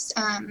writing this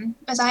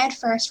was I had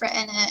first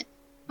written it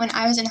when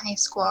I was in high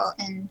school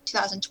in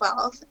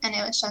 2012, and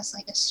it was just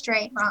like a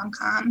straight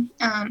rom-com.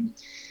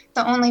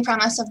 The only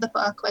premise of the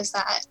book was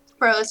that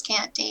bros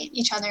can't date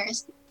each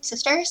other's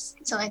sisters,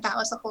 so like that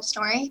was the whole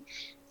story.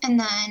 And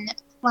then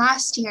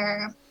last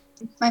year,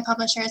 my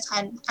publishers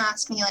had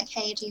asked me like,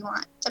 hey, do you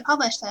want to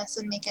publish this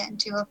and make it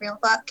into a real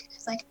book? I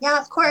was like, yeah,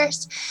 of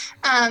course.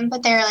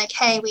 But they were like,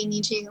 hey, we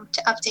need you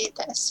to update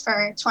this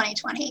for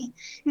 2020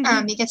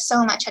 because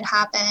so much had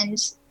happened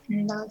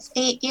in those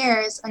 8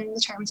 years in the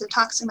terms of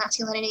toxic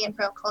masculinity and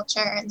bro culture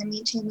and the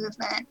Me Too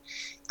movement.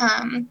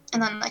 And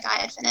then like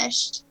I had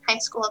finished high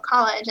school or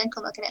college and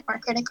could look at it more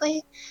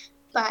critically.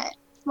 But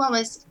what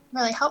was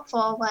really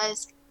helpful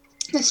was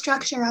the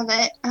structure of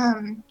it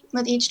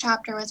with each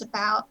chapter was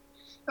about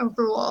a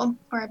rule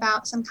or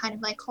about some kind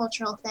of like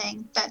cultural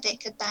thing that they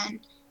could then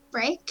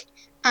break.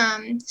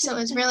 So it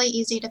was really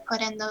easy to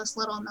put in those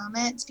little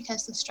moments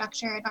because the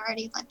structure had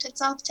already lent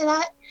itself to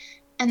that.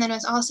 And then it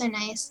was also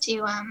nice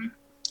to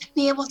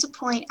be able to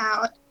point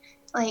out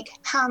like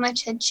how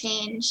much had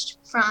changed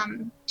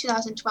from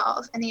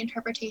 2012 and the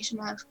interpretation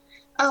of,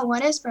 oh,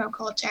 what is bro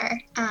culture?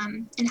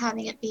 And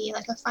having it be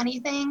like a funny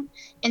thing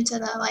into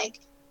the like,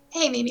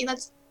 hey, maybe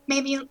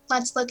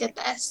let's look at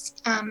this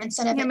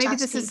instead of maybe just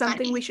this being is something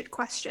funny. we should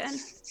question.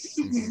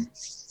 Yeah.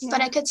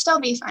 But it could still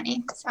be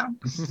funny, so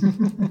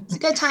it's a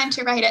good time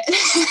to write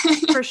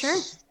it. For sure.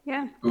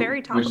 Yeah,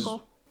 very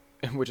topical.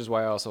 Which is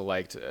why I also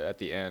liked at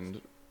the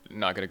end,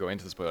 not going to go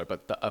into the spoiler,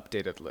 but the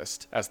updated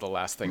list as the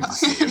last thing to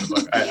see in the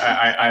book.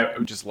 I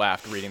just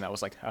laughed reading that. I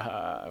was like,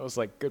 haha. I was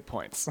like, good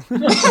points.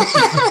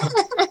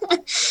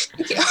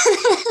 Thank you.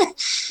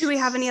 Do we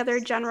have any other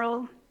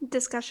general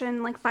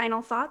discussion, like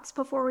final thoughts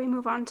before we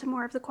move on to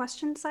more of the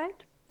question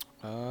side?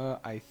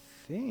 I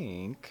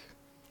think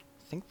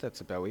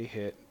that's about, we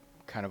hit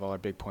kind of all our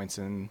big points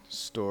in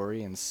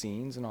story and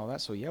scenes and all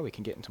that. So yeah, we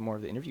can get into more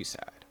of the interview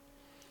side.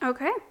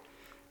 Okay.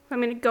 I'm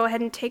going to go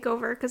ahead and take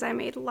over because I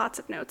made lots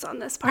of notes on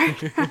this part.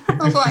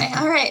 Oh boy,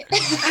 all right.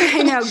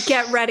 I know,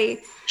 get ready.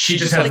 She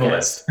just has the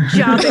list.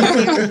 Job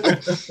interview.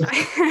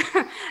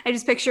 I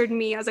just pictured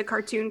me as a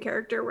cartoon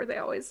character where they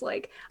always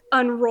like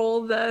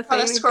unroll the thing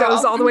that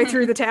goes all the way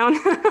through the town.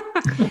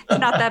 It's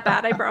not that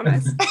bad, I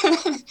promise.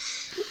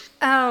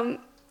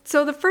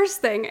 So the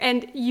first thing,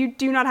 and you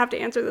do not have to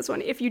answer this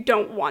one if you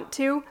don't want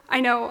to. I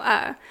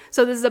know,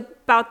 so this is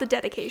about the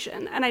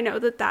dedication, and I know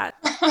that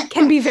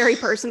can be very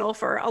personal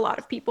for a lot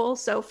of people,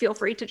 so feel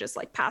free to just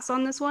like pass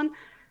on this one.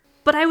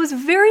 But I was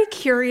very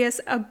curious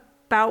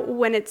about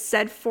when it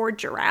said 4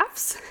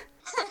 giraffes.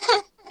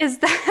 Is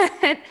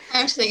that...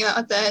 I'm just thinking about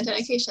what the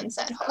dedication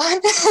said. Hold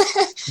on.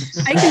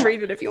 I can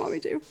read it if you want me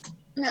to.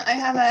 No, I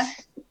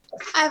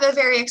have a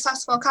very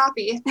accessible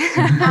copy.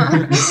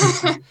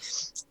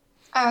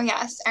 Oh,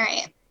 yes. All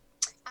right.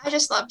 I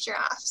just love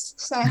giraffes,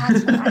 so I had to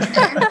put that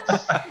in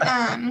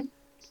there.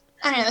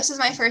 I don't know. This is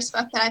my first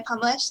book that I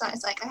published, so I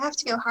was like, I have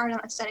to go hard on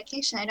this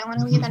dedication. I don't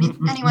want to leave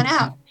anyone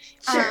out.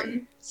 Sure.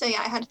 So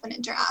yeah, I had to put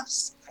in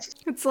giraffes.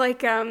 It's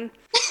like,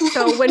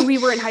 so when we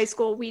were in high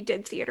school, we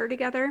did theater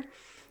together,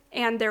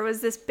 and there was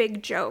this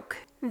big joke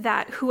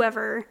that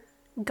whoever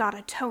got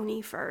a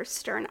Tony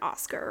first or an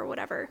Oscar or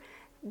whatever,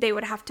 they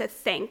would have to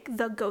thank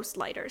the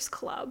Ghostlighters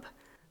Club.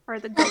 Or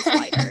the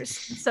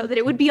Ghostlighters, so that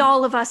it would be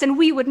all of us and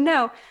we would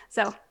know.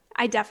 So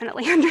I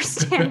definitely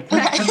understand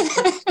that.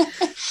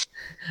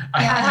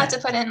 Yeah, I had to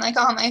put in like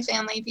all my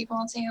family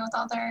people too with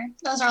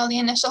those are all the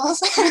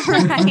initials.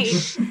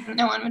 Right.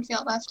 No one would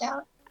feel left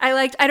out.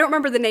 I don't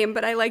remember the name,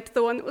 but I liked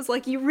the one that was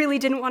like, you really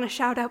didn't want to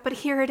shout out, but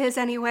here it is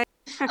anyway.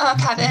 Oh,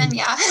 Kevin,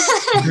 yeah.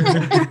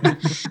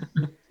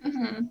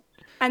 Mm-hmm.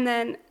 And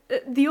then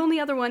the only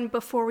other one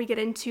before we get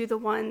into the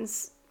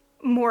ones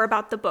more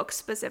about the book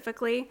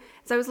specifically,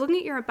 is I was looking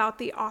at your about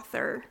the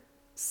author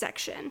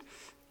section,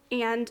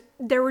 and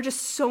there were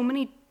just so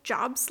many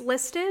jobs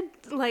listed,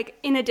 like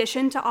in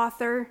addition to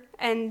author,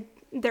 and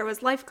there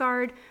was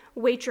lifeguard,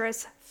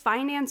 waitress,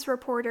 finance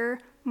reporter,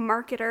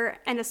 marketer,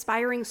 and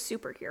aspiring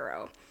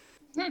superhero.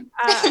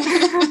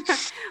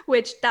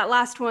 Which that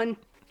last one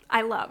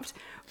I loved.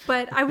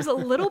 But I was a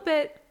little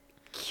bit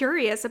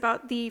curious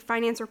about the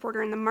finance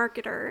reporter and the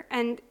marketer,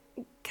 and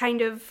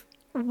kind of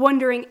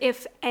wondering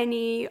if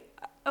any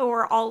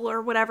or all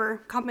or whatever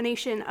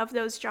combination of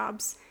those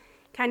jobs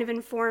kind of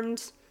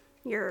informed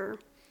your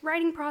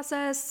writing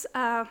process,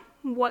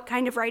 what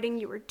kind of writing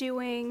you were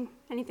doing,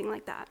 anything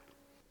like that.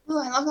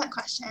 Oh, I love that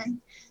question.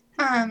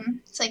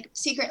 It's like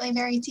secretly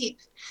very deep.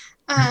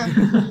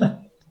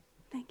 Thank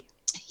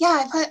you.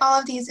 Yeah, I put all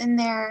of these in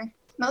there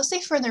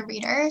mostly for the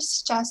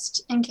readers,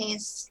 just in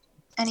case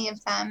any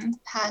of them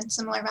had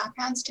similar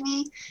backgrounds to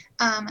me.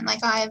 And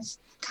like I've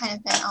kind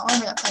of been all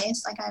over the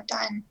place. Like I've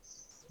done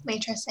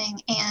waitressing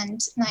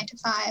and 9 to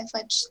 5,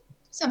 which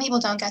some people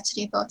don't get to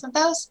do both of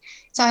those.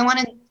 So I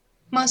wanted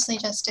mostly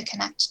just to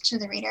connect to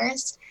the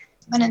readers.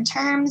 But in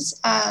terms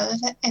of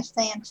if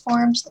they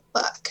informed the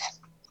book,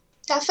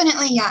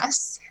 definitely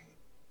yes.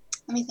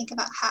 Let me think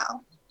about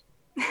how.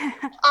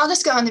 I'll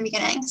just go in the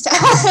beginning. So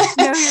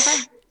No, you're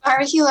fine.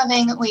 barbecue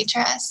loving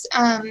waitress.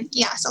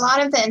 Yes, a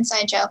lot of the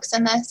inside jokes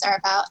in this are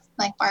about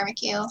like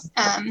barbecue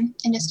and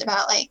just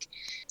about like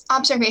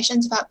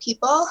observations about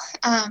people,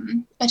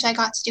 which I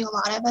got to do a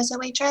lot of as a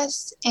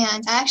waitress.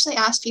 And I actually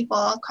asked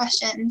people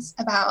questions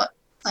about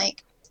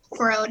like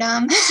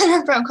brodom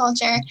or bro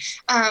culture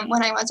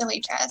when I was a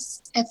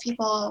waitress. If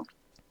people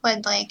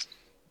would like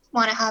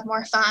want to have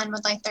more fun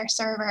with like their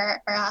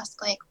server or ask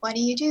like, what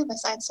do you do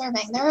besides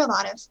serving? There were a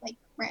lot of like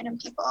random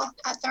people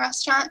at the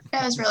restaurant.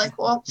 It was really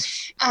cool.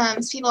 So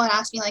people would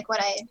ask me like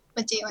what I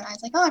would do, and I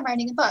was like, oh, I'm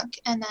writing a book.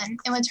 And then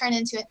it would turn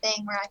into a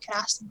thing where I could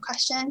ask them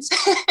questions.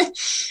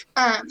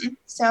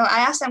 So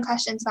I asked them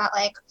questions about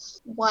like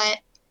what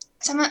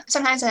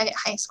sometimes I get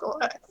high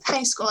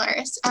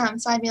schoolers.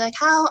 So I'd be like,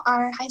 how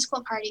are high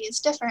school parties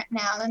different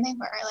now than they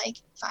were like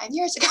 5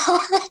 years ago?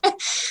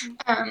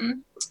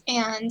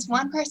 And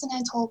one person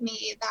had told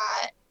me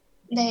that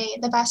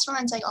the best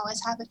ones like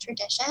always have a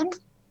tradition.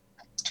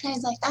 And I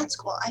was like, that's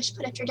cool. I should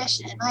put a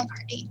tradition in my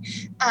party.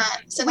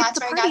 So With that's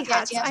the where I party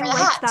got the idea hats, for I the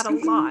liked hats. that a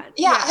lot.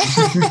 Yeah.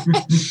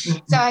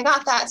 So I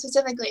got that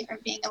specifically from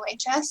being a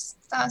waitress.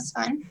 So that was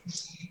fun.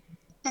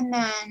 And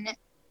then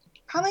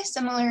probably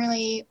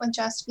similarly with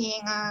just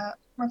being a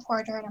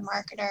reporter and a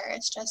marketer,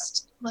 is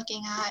just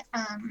looking at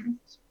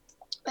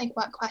like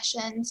what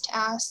questions to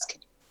ask,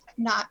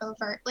 not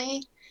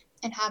overtly,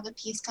 and have the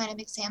piece kind of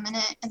examine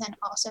it and then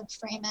also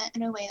frame it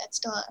in a way that's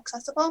still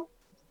accessible.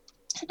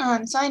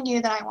 So I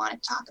knew that I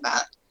wanted to talk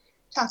about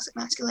toxic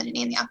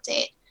masculinity in the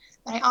update,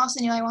 but I also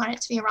knew I wanted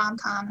it to be a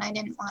rom-com and I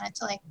didn't want it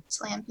to like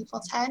slam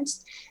people's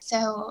heads.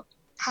 So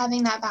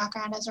having that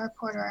background as a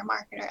reporter or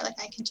marketer, like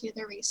I can do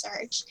the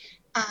research.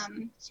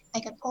 I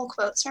could pull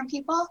quotes from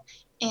people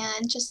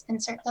and just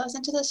insert those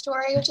into the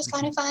story, which is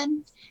kind of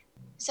fun.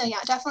 So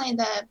yeah, definitely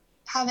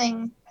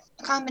having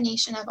a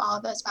combination of all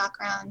of those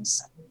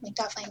backgrounds like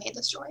definitely made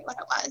the story what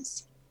it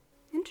was.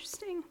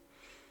 Interesting.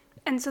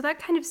 And so that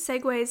kind of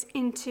segues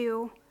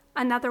into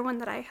another one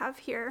that I have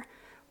here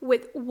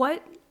with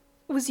what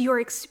was your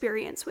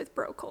experience with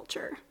bro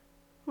culture?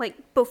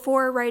 Like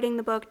before writing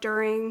the book,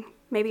 during,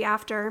 maybe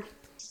after?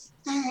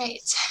 All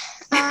right.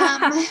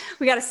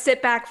 We got to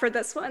sit back for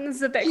this one. This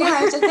is a big Yeah, one. I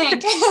have to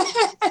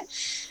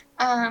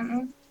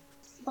think.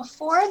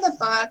 Before the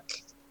book,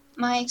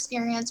 my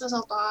experience was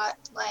a lot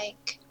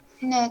like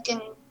Nick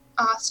and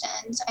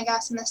Austin's, I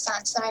guess, in the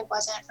sense that I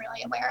wasn't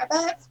really aware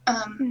of it.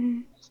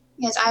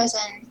 Because I was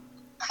in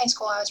high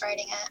school, I was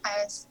writing it.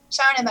 I was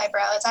surrounded by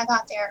bros. I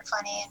thought they were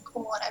funny and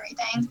cool and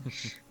everything.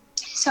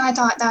 So I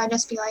thought that would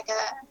just be like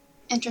a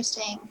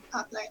interesting,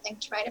 popular thing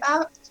to write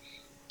about.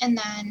 And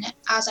then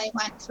as I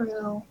went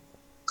through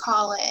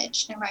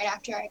college and right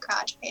after I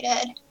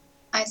graduated,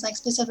 I like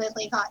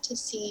specifically got to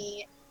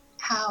see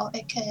how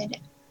it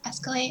could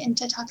escalate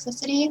into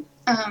toxicity,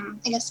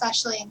 like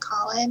especially in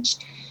college,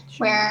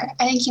 where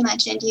I think you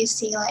mentioned you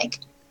see like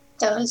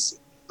those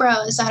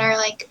bros that are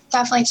like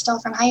definitely still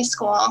from high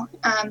school,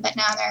 but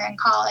now they're in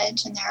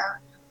college and there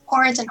are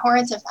hordes and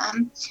hordes of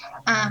them,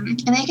 and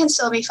they can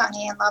still be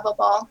funny and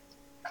lovable.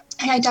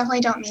 And I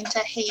definitely don't mean to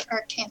hate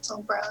or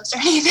cancel bros or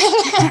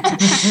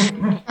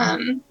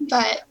anything,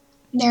 but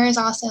there is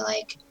also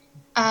like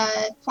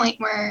a point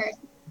where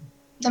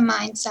the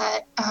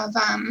mindset of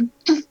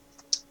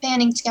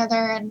banding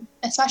together, and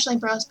especially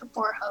bros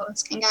before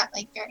hoes, can get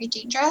like very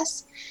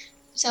dangerous.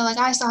 So like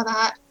I saw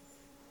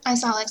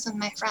like some of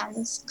my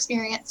friends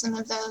experience some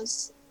of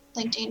those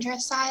like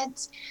dangerous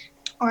sides,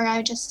 or I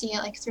would just see it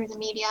like through the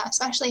media,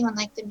 especially when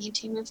like the Me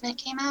Too movement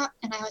came out,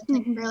 and I would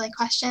like really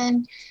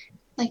question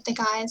like the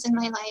guys in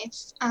my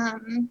life,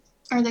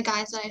 or the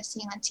guys that I've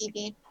seen on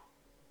TV.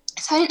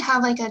 So I didn't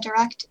have like a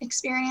direct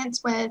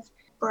experience with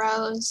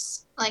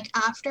bros like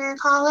after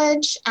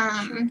college,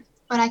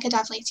 but I could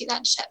definitely see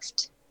that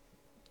shift.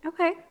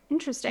 Okay,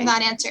 interesting. And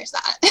that answers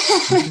that.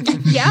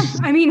 Yeah,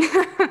 I mean,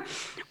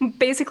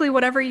 basically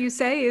whatever you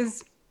say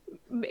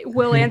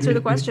will answer the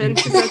question,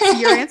 because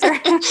that's your answer.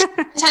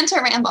 I tend to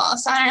ramble,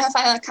 so I don't know if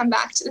I'll come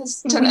back to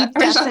this to We the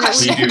original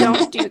definitely question.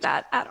 don't do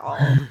that at all.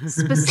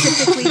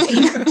 Specifically,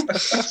 Dana.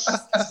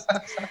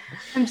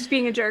 I'm just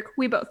being a jerk.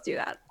 We both do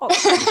that all the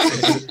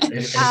time.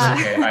 It's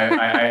okay.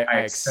 I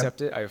I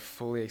accept it. I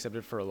fully accept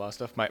it for a lot of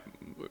stuff.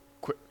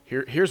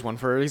 Here's one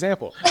for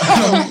example.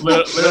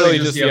 Literally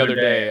just the other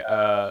day,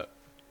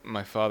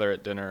 my father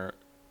at dinner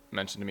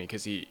mentioned to me,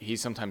 because he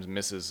sometimes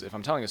misses, if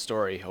I'm telling a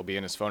story, he'll be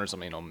in his phone or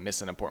something and he'll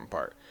miss an important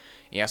part.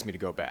 He asked me to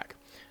go back.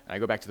 And I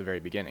go back to the very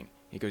beginning.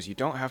 He goes, you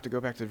don't have to go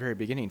back to the very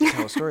beginning to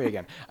tell a story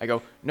again. I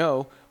go,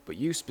 no, but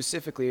you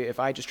specifically, if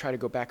I just try to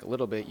go back a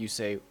little bit, you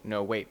say,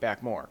 no, wait,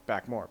 back more.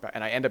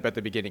 And I end up at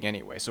the beginning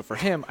anyway. So for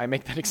him, I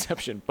make that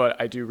exception. But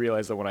I do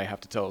realize that when I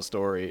have to tell a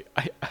story,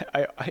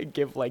 I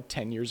give like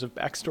 10 years of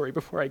backstory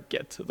before I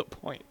get to the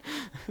point.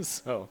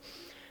 So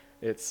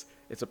it's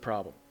a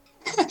problem.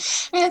 I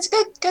mean, it's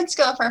good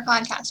skill for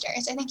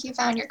podcasters. I think you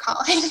found your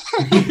calling.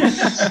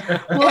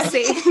 We'll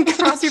see.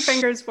 Cross your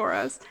fingers for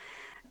us.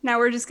 Now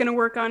we're just going to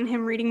work on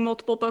him reading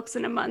multiple books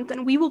in a month,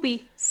 and we will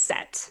be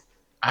set.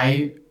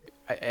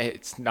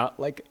 It's not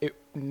like it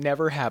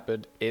never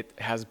happened. It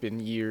has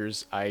been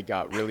years. I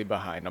got really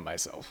behind on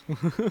myself. Good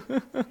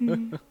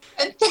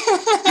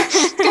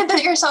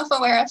that you're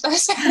self-aware of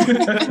this.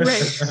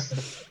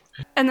 Right.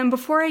 And then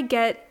before I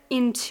get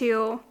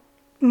into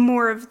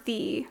more of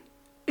the,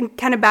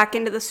 kind of back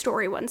into the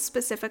story ones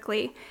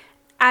specifically,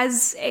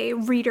 as a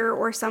reader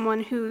or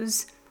someone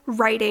who's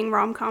writing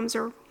rom-coms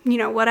or,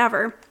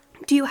 whatever,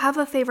 do you have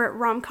a favorite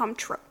rom-com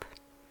trope?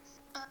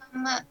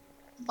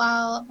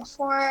 Well,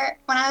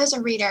 when I was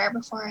a reader,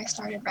 before I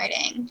started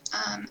writing,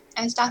 I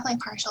was definitely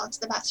partial to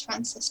the best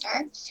friend's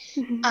sister.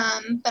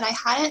 Mm-hmm. But I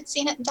hadn't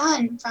seen it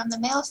done from the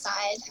male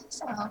side,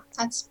 so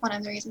that's one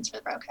of the reasons for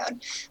the bro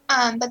code.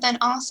 But then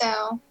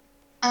also,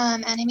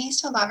 enemies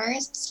to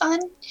lovers is fun,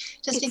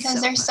 just because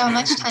there's so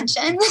much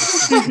tension.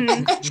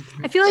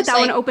 Mm-hmm. I feel like Just that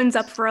one opens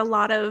up for a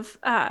lot of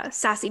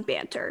sassy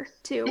banter,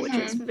 too, which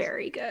is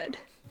very good.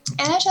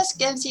 And it just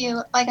gives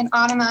you like an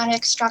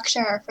automatic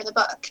structure for the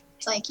book.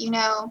 It's like,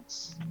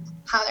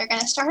 how they're going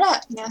to start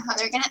up, how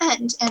they're going to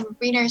end. And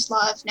readers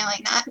love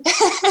knowing that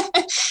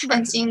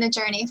and seeing the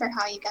journey for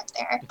how you get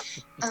there.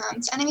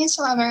 So enemies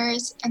to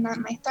lovers. And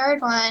then my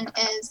third one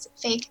is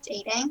fake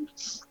dating,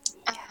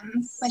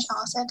 which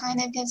also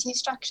kind of gives you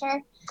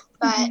structure.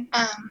 But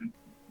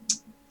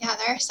yeah,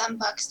 there are some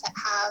books that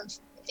have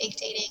fake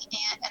dating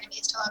and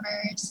enemies to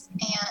lovers.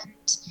 And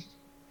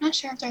I'm not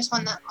sure if there's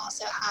one that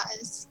also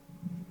has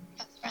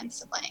friend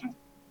sibling,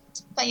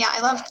 but yeah,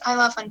 I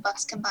love when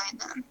books combine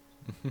them.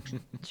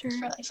 Sure.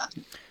 It's really fun.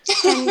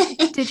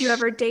 And did you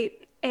ever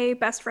date a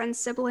best friend's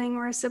sibling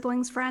or a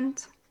sibling's friend?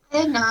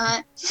 I did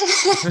not.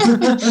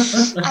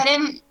 I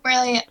didn't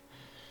really.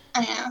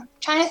 I don't know.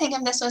 Trying to think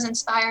if this was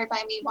inspired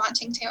by me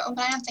wanting to,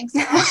 but I don't think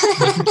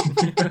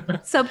so.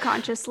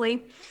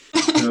 Subconsciously.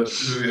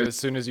 As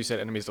soon as you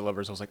said enemies to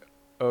lovers, I was like,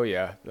 oh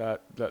yeah,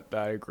 that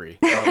I agree.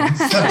 I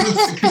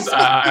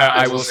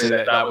will say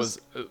that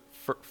was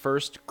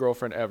first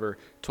girlfriend ever,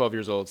 12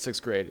 years old,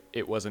 6th grade.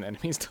 It was an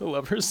enemies to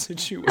lovers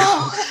situation.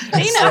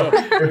 So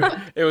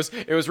it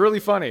was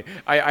really funny.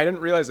 I didn't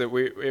realize that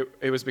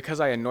it was because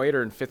I annoyed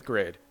her in 5th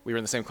grade. We were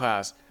in the same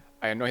class.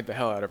 I annoyed the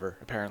hell out of her,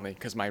 apparently,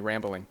 because my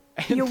rambling.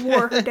 You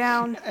wore her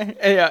down.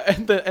 Yeah,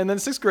 and then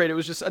 6th grade, it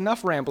was just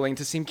enough rambling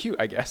to seem cute,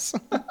 I guess.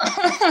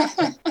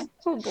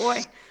 Oh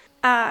boy.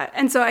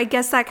 And so I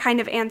guess that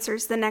kind of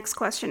answers the next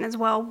question as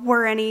well.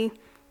 Were any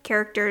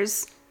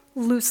characters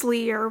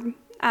loosely or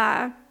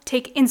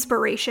take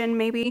inspiration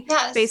maybe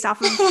based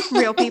off of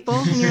real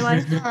people in your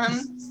life?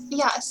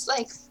 Yes,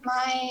 like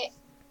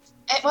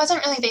it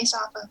wasn't really based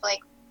off of like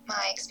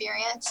my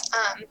experience,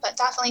 but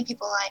definitely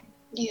people I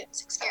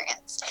knew's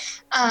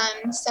experience.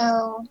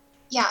 So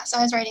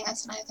I was writing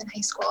this when I was in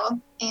high school,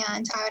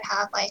 and I would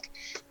have like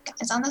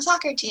guys on the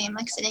soccer team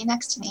like sitting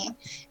next to me,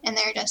 and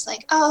they're just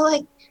like, oh,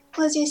 like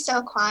Lizzie's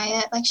so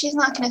quiet, like she's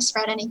not going to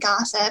spread any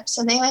gossip.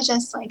 So they would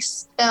just like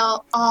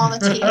spill all the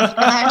tea, and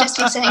I would just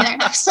be sitting there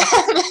next to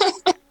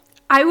them.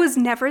 I was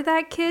never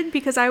that kid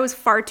because I was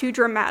far too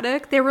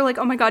dramatic. They were like,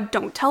 oh my God,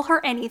 don't tell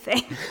her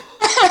anything.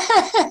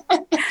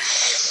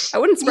 I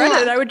wouldn't spread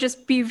it. I would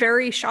just be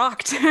very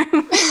shocked.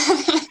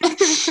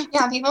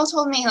 Yeah, people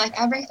told me like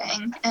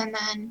everything, and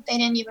then they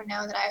didn't even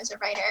know that I was a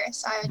writer.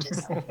 So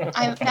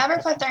I would never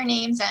put their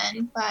names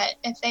in, but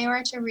if they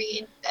were to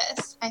read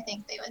this, I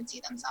think they would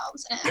see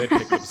themselves in it. They'd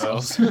pick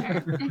themselves.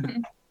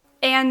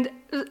 And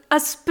a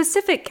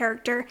specific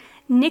character,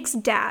 Nick's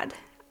dad,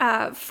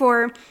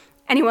 for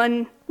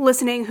anyone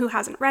listening who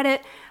hasn't read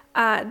it,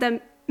 the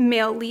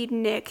male lead,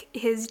 Nick,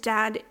 his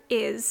dad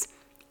is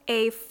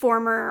a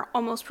former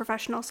almost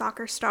professional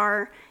soccer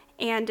star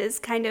and is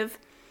kind of,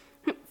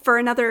 for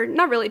another,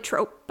 not really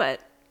trope, but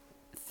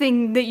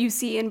thing that you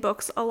see in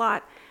books a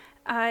lot,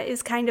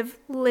 is kind of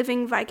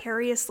living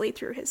vicariously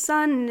through his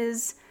son and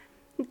is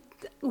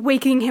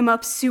waking him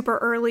up super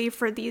early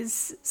for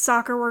these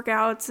soccer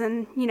workouts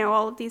and,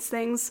 all of these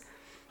things.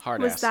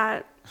 Hard Was ass.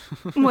 that...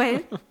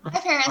 What? My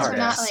parents Hard were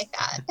not ass. like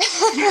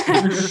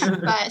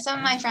that, but some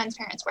of my friends'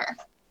 parents were.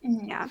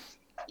 Mhm. Yeah.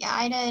 Yeah,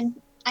 I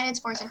did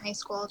sports in high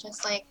school,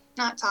 just like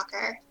not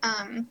soccer.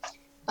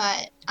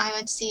 But I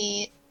would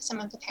see some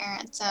of the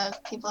parents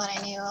of people that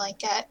I knew like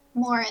get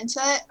more into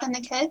it than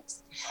the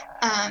kids.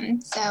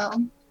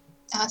 So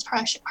that was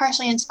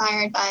partially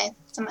inspired by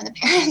some of the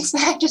parents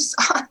that I just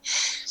saw.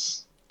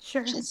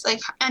 Sure. Just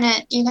like,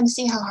 and you can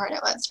see how hard it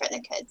was for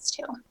the kids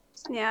too.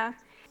 Yeah.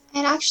 I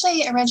had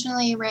actually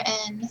originally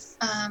written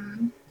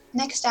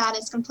Nick's dad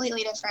is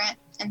completely different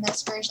in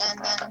this version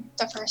than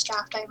the first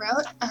draft I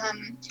wrote,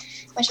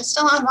 which is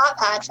still on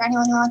Wattpad for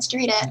anyone who wants to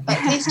read it, but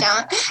please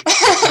don't.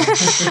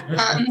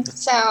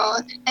 So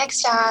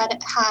Nick's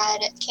dad had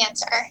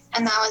cancer,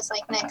 and that was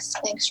like Nick's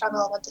big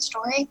struggle with the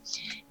story.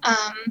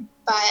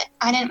 But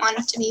I didn't want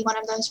to be one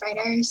of those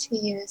writers who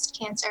used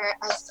cancer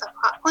as a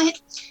plot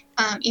point.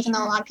 Even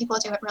though a lot of people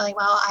do it really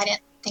well, I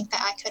didn't think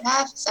that I could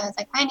have. So I was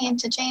like, I need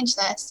to change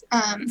this.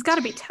 It's got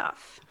to be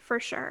tough, for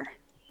sure.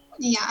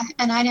 Yeah,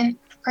 and I didn't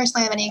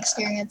personally have any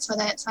experience with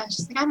it, so I was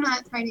just like, I'm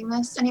not writing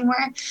this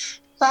anymore.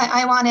 But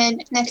I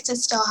wanted Nick to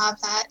still have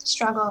that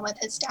struggle with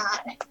his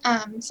dad.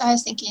 So I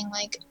was thinking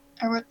like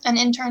an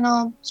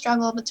internal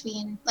struggle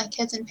between like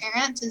kids and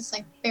parents is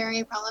like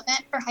very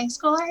relevant for high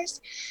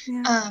schoolers.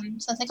 Yeah.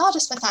 So I was like, I'll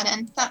just put that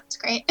in. That's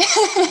great.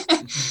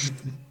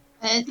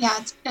 But yeah,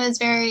 it was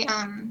very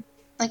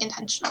like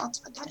intentional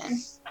to put that in.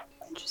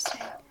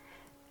 Interesting.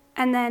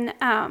 And then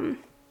I'm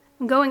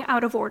going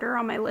out of order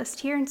on my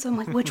list here, and so I'm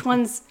like, which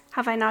ones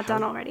have I not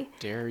done already?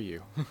 Dare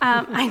you?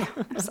 I know,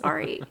 I'm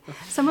sorry.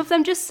 Some of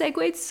them just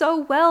segued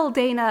so well,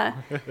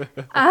 Dana.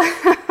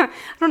 I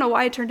don't know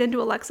why I turned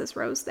into Alexis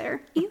Rose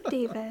there. Ew,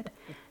 David.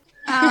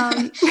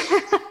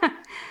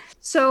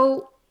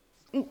 So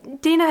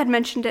Dana had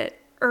mentioned it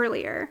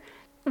earlier.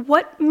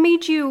 What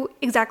made you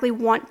exactly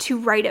want to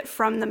write it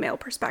from the male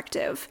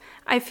perspective?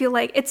 I feel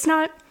like it's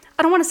not,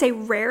 I don't want to say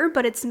rare,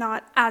 but it's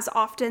not as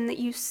often that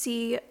you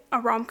see a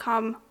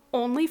rom-com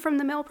only from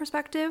the male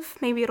perspective.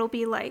 Maybe it'll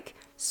be like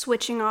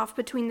switching off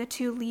between the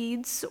two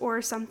leads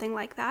or something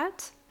like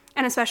that.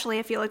 And especially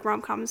I feel like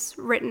rom-coms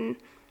written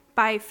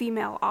by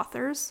female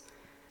authors.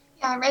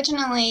 Yeah,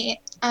 originally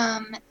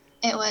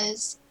it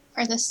was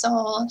for the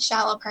sole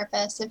shallow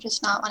purpose of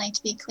just not wanting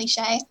to be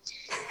cliche.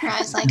 Where I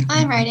was like,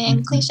 I'm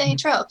writing cliche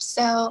tropes,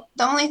 so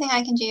the only thing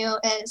I can do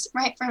is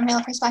write from a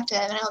male perspective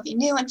and it'll be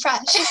new and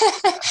fresh.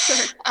 Sure.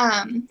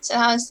 So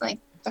that was like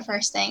the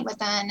first thing. But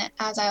then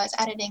as I was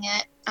editing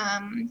it,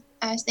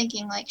 I was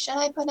thinking like, should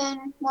I put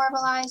in more of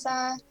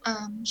Eliza?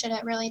 Should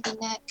it really be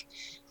Nick?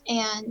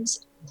 And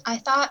I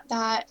thought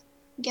that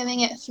giving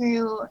it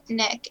through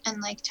Nick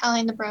and like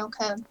telling the bro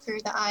code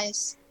through the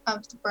eyes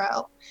of the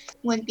bro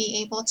would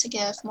be able to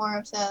give more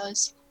of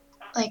those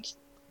like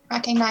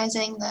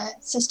recognizing the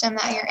system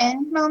that you're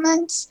in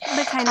moments.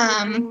 The kind of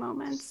learning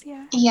moments,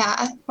 yeah.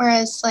 Yeah,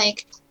 whereas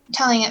like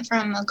telling it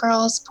from a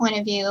girl's point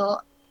of view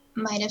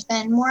might have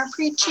been more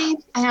preachy.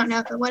 I don't know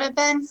if it would have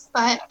been,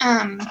 but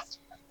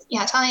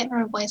yeah, telling it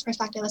from a boy's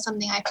perspective was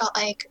something I felt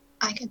like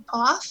I could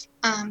pull off,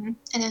 and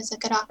it was a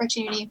good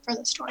opportunity for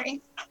the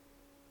story.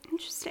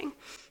 Interesting.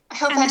 I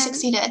hope I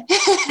succeeded.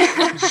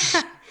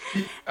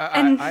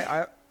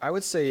 I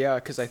would say yeah,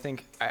 because I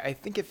think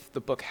if the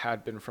book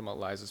had been from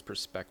Eliza's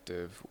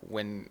perspective,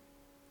 when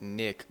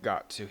Nick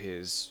got to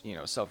his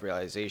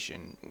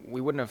self-realization,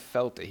 we wouldn't have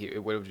felt it.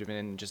 It would have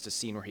been just a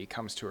scene where he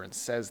comes to her and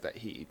says that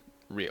he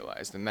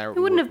realized, and there it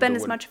wouldn't have been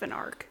as much of an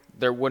arc.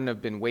 There wouldn't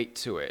have been weight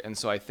to it, and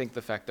so I think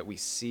the fact that we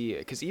see it,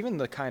 because even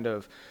the kind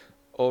of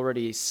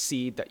already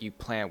seed that you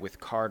plant with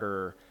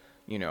Carter,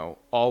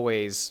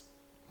 always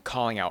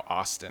calling out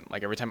Austin,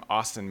 like every time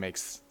Austin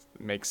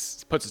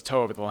puts his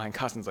toe over the line,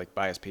 Austin's like,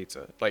 buy us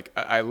pizza. Like,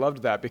 I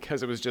loved that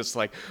because it was just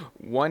like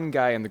one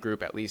guy in the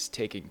group at least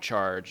taking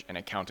charge and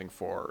accounting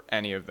for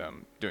any of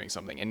them doing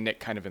something, and Nick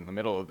kind of in the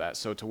middle of that.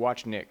 So to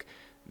watch Nick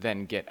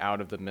then get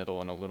out of the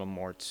middle and a little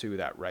more to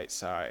that right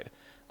side,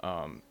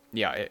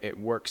 it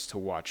works to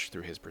watch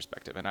through his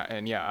perspective.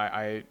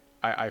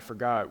 I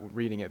forgot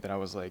reading it that I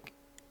was like,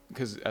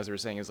 because as I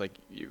was saying, is like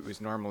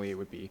it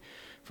would be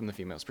from the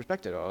female's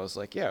perspective. I was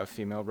like, yeah, a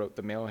female wrote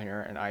the male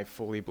here, and I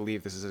fully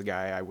believe this is a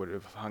guy I would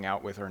have hung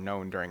out with or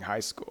known during high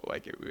school.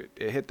 Like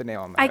it hit the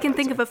nail on the head. I can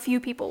think of a few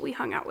people we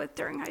hung out with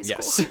during high school.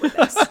 Yes. With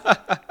this.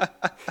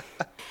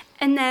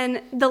 And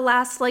then the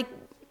last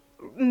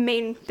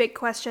main big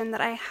question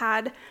that I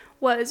had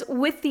was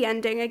with the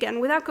ending, again,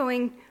 without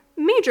going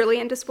majorly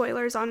into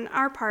spoilers on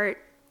our part,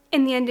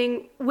 in the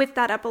ending with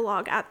that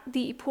epilogue at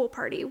the pool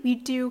party, we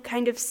do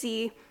kind of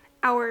see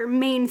our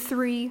main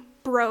three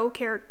bro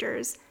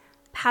characters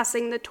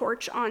passing the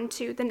torch on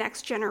to the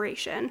next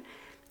generation.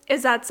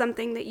 Is that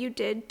something that you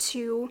did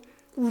to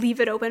leave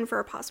it open for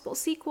a possible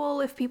sequel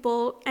if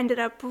people ended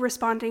up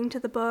responding to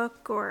the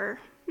book or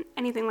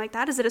anything like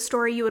that? Is it a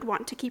story you would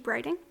want to keep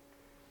writing?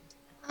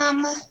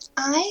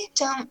 I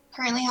don't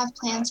currently have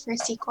plans for a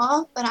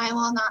sequel, but I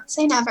will not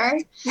say never.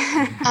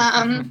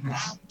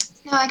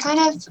 No, I kind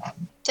of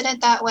did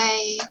it that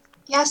way.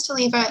 He has to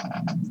leave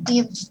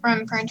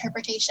room for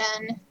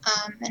interpretation,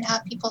 and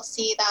have people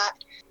see that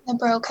the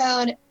bro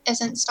code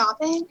isn't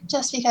stopping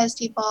just because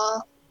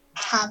people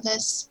have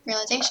this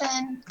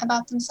realization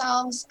about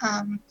themselves.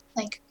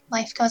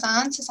 Life goes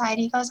on,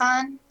 society goes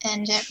on,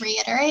 and it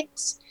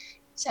reiterates.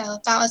 So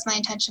that was my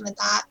intention with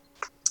that.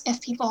 If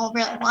people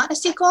really want a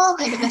sequel,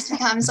 if this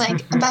becomes a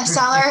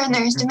bestseller and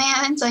there's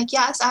demands,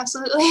 yes,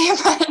 absolutely.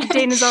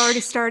 Dana's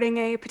already starting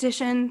a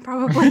petition,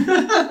 probably.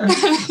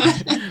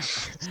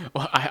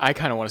 Well, I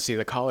kind of want to see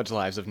the college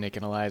lives of Nick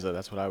and Eliza.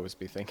 That's what I was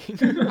be thinking.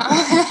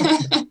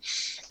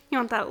 You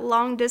want that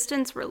long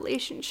distance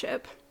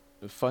relationship.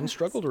 A fun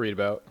struggle to read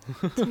about.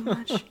 Too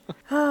much.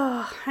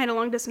 Oh, I had a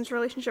long distance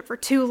relationship for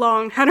too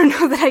long. I don't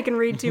know that I can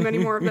read too many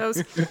more of those.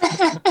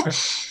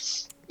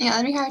 Yeah,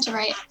 that'd be hard to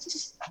write.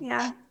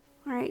 Yeah.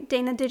 All right,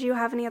 Dana, did you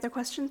have any other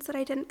questions that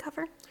I didn't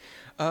cover?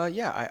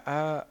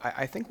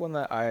 I think one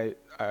that I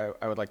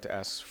would like to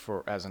ask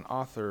for as an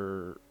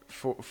author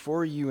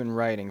for you in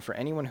writing, for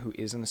anyone who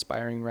is an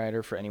aspiring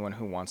writer, for anyone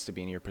who wants to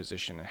be in your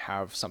position and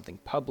have something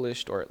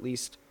published or at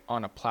least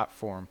on a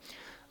platform,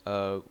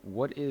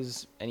 what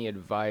is any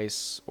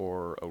advice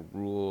or a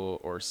rule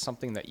or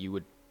something that you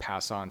would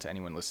pass on to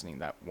anyone listening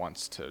that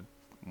wants to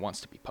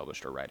be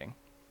published or writing?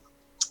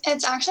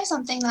 It's actually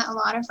something that a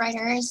lot of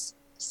writers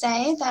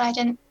say that I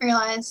didn't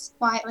realize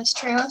why it was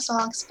true, so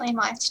I'll explain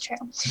why it's true,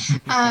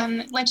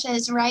 which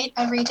is write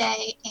every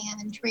day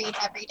and read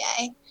every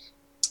day.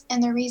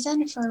 And the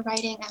reason for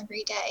writing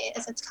every day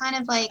is it's kind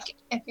of like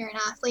if you're an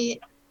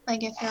athlete,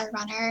 like if you're a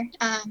runner,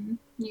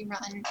 you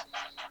run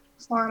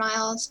 4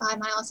 miles, 5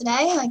 miles a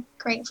day, like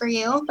great for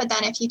you. But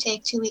then if you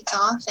take 2 weeks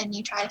off and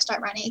you try to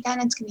start running again,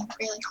 it's going to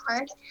be really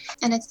hard.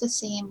 And it's the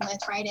same with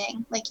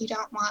writing. Like you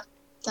don't want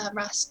the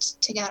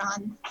rust to get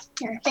on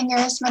your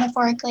fingers,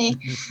 metaphorically.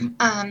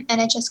 And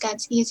it just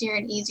gets easier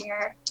and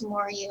easier the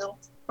more you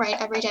write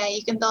every day.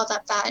 You can build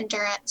up that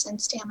endurance and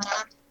stamina.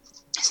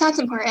 So that's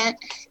important.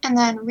 And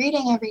then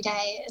reading every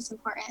day is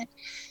important.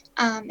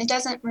 It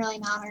doesn't really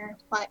matter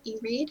what you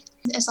read,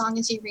 as long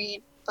as you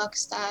read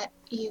books that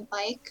you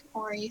like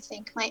or you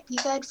think might be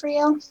good for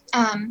you.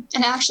 And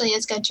it actually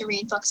is good to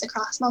read books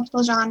across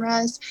multiple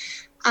genres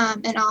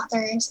and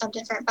authors of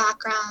different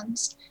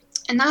backgrounds.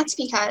 And that's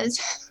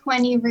because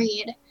when you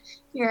read,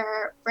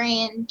 your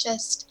brain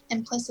just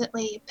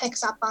implicitly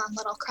picks up on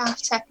little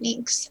craft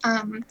techniques.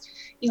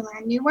 You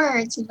learn new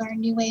words, you learn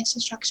new ways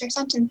to structure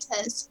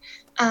sentences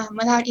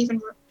without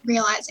even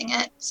realizing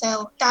it.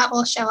 So that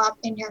will show up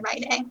in your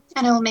writing,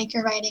 and it will make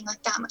your writing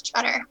like that much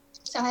better.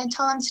 So I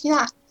tell them to do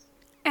that.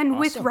 And Awesome.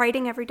 With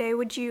writing every day,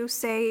 would you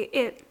say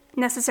it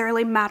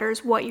necessarily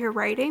matters what you're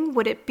writing?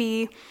 Would it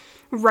be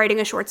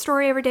writing a short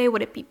story every day?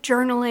 Would it be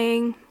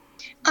journaling?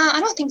 I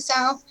don't think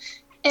so.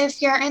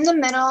 If you're in the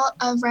middle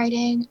of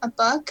writing a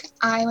book,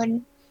 I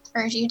would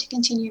urge you to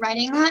continue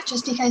writing that,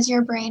 just because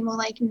your brain will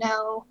like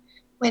know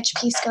which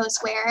piece goes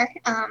where,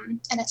 and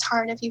it's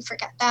hard if you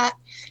forget that.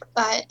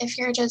 But if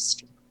you're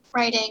just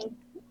writing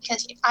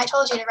because I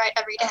told you to write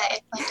every day,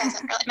 it like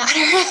doesn't really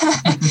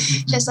matter.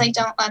 Just like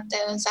don't let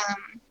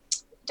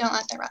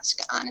the rust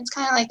get on. It's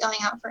kind of like going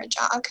out for a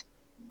jog.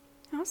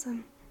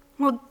 Awesome.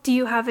 Well, do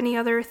you have any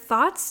other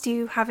thoughts? Do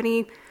you have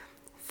any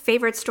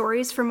favorite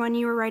stories from when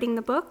you were writing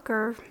the book,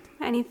 or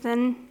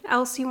anything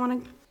else you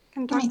want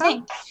to talk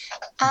about?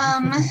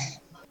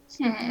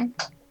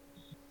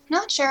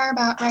 Not sure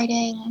about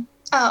writing.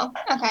 Oh,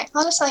 okay.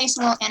 I'll just tell you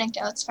some little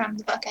anecdotes from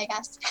the book, I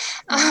guess.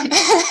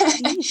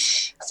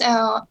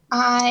 So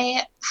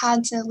I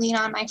had to lean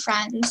on my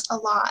friends a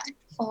lot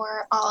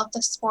for all of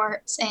the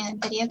sports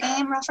and video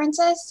game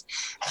references.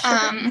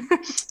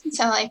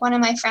 So like one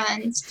of my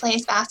friends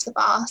plays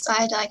basketball, so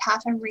I had to like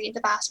have him read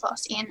the basketball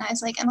scene. And I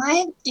was like, am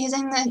I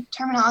using the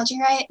terminology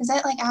right? Is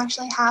it like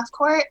actually half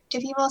court? Do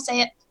people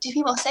say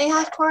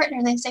half court, or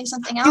do they say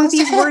something else? Do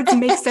these words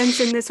make sense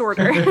in this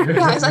order?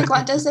 Yeah, I was like,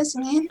 what does this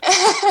mean?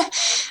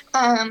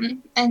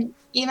 And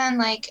even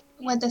like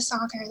with the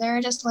soccer, there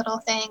are just little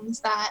things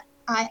that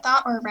I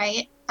thought were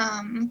right.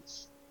 I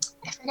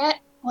forget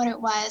what it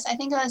was. I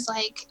think it was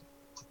like,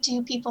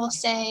 do people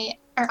say,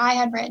 or I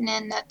had written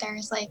in that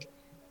there's like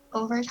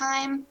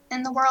overtime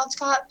in the World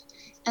Cup,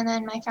 and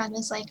then my friend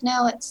was like,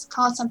 no, it's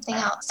called something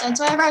else. So it's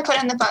whatever I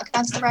put in the book,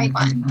 that's the right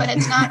one, but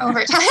it's not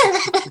overtime.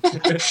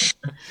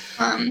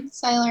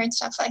 So I learned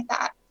stuff like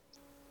that.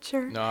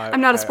 Sure. No,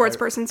 I'm not a sports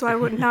person, so I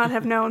would not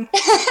have known.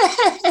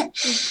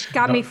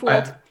 Got me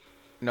fooled.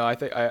 I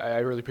think I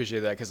really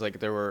appreciate that, because like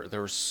there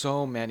were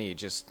so many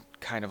just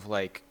kind of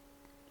like,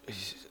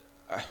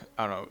 I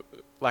don't know,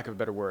 lack of a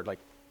better word, like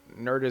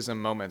nerdism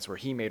moments where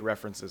he made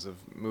references of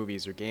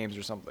movies or games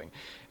or something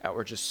that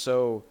were just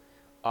so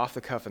off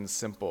the cuff and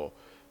simple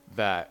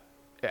that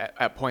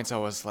at points I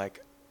was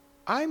like,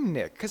 I'm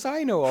Nick, because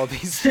I know all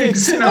these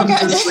things. And I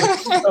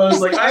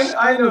was like,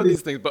 I know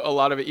these things. But a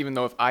lot of it, even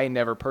though if I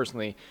never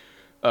personally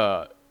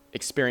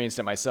experienced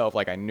it myself,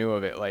 like I knew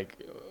of it, like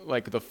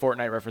the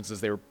Fortnite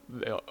references, they were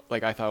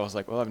like, I thought, I was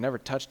like, well, I've never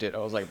touched it. I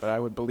was like, but I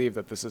would believe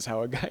that this is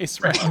how a guy is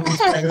playing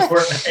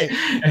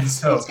Fortnite. And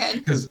so,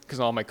 because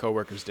all my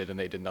coworkers did, and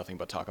they did nothing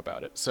but talk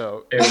about it.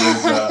 So it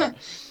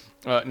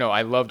was, no,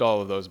 I loved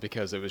all of those,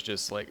 because it was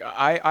just like,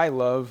 I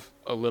love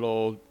a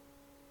little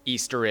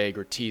Easter egg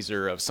or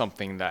teaser of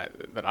something that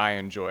I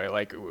enjoy.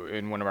 Like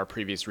in one of our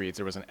previous reads,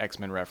 there was an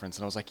X-Men reference,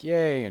 and I was like,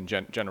 yay, and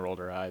Jenna rolled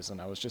her eyes,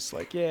 and I was just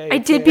like, yay. I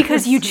did,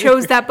 because you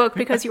chose that book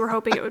because you were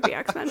hoping it would be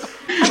X-Men.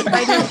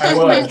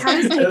 My cat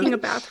is taking a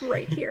bath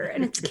right here,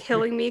 and it's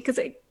killing me because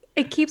it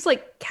keeps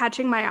like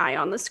catching my eye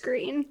on the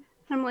screen.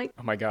 I'm like,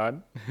 oh my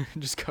god,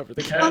 just cover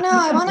the cat. Oh no,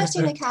 I want to see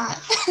the cat.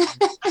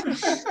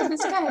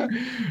 It's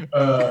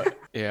good.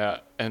 Yeah,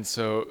 and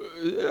so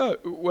yeah,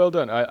 well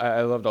done.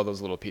 I loved all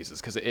those little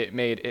pieces because it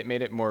made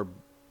it more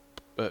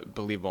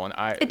believable, and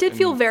It did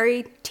feel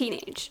very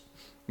teenage.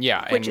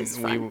 yeah, which and is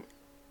fun.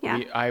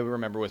 Yeah. I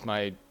remember with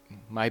my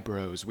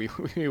bros, we'd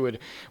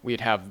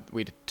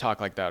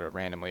talk like that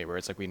randomly, where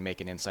it's like we'd make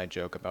an inside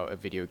joke about a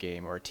video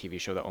game or a TV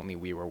show that only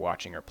we were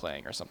watching or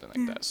playing or something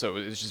like that. So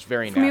it was just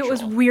very For natural. me, it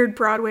was weird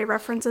Broadway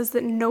references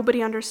that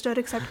nobody understood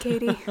except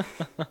Katie.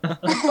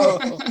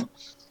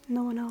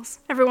 No one else.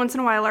 Every once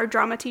in a while, our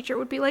drama teacher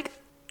would be like,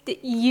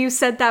 "You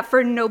said that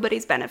for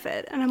nobody's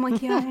benefit," and I'm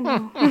like, "Yeah, I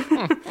know."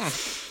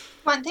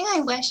 One thing I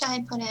wish I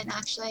had put in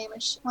actually,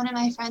 which one of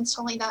my friends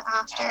told me about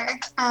after,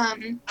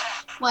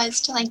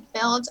 was to like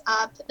build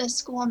up the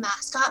school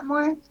mascot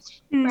more.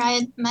 Where I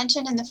had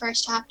mentioned in the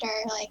first chapter,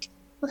 like,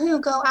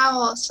 woohoo, go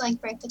Owls, to like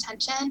break the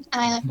tension.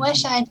 And I like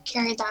wish I had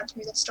carried that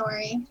through the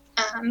story.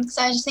 Because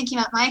I was just thinking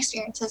about my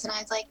experiences and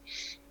I was like,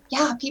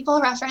 yeah,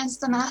 people reference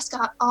the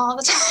mascot all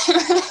the time.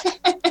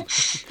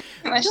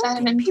 I wish that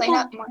had been played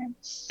up more.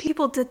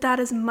 People did that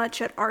as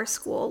much at our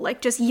school, like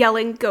just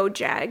yelling "Go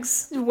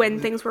Jags" when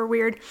things were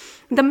weird.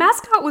 The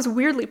mascot was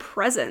weirdly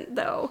present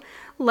though.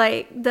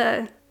 Like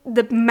the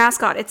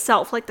mascot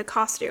itself, like the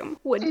costume,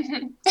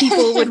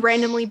 people would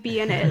randomly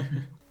be in it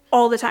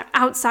all the time.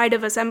 Outside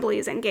of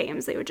assemblies and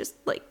games, they would just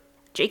like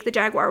Jake the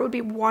Jaguar would be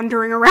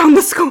wandering around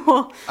the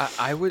school.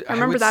 I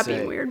remember that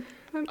being weird.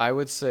 I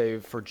would say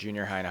for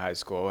junior high and high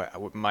school,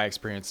 my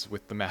experience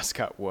with the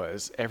mascot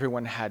was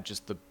everyone had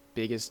just the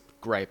biggest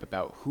gripe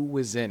about who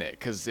was in it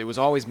because it was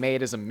always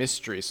made as a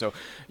mystery. So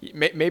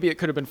maybe it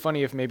could have been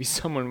funny if maybe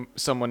someone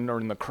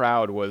in the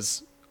crowd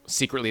was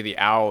secretly the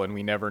owl and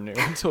we never knew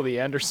until the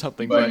end or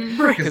something. But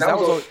because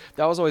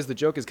that was always the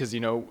joke, is because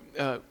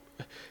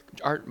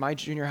my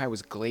junior high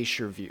was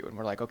Glacier View, and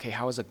we're like, okay,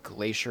 how is a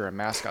glacier a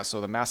mascot? So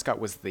the mascot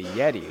was the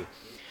Yeti.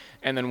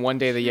 And then one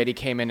day the Yeti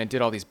came in and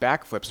did all these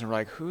backflips, and we're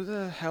like, who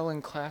the hell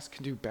in class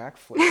can do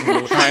backflips? And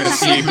we're trying to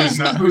see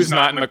who's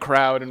not in the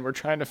crowd, and we're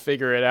trying to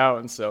figure it out.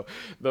 And so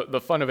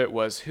the fun of it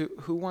was,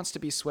 who wants to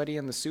be sweaty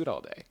in the suit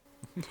all day?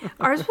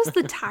 Ours was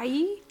the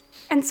Tai,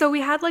 and so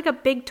we had like a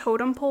big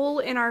totem pole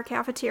in our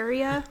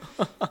cafeteria,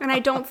 and I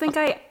don't think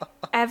I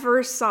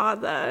ever saw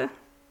the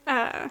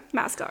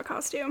mascot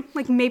costume,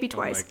 like maybe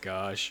twice. Oh my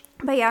gosh.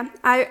 But yeah,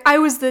 I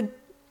was the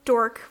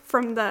dork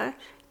from the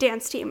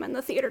dance team and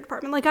the theater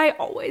department. Like I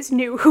always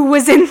knew who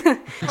was in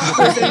the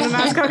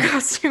mascot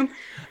costume.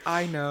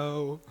 I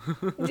know.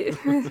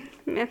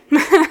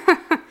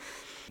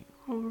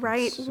 All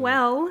right.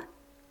 Well,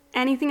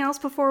 anything else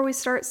before we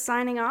start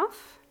signing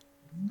off?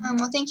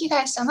 Well, thank you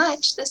guys so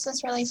much. This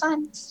was really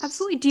fun.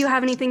 Absolutely. Do you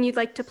have anything you'd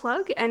like to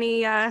plug?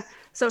 Any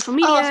social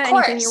media? Oh, of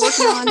course. Anything you're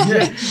working on?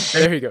 Yeah.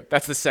 There you go.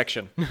 That's the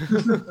section.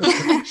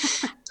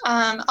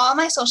 All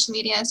my social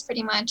media is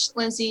pretty much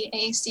Lizzie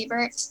A.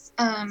 Siebert.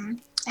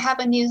 I have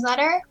a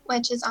newsletter,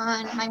 which is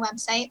on my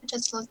website, which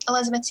is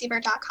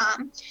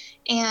elizabethsiebert.com.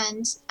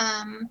 And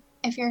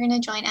if you're going to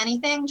join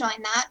anything,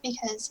 join that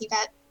because you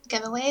get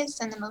giveaways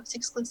and the most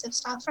exclusive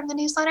stuff from the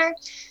newsletter.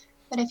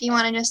 But if you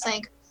want to just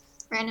like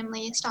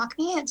randomly stalk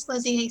me, it's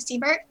Lizzie A.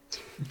 Siebert.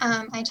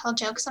 I tell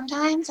jokes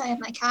sometimes. I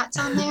have my cats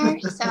on there.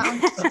 So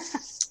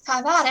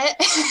have at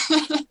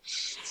it.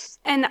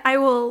 And I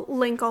will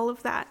link all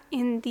of that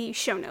in the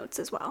show notes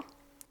as well.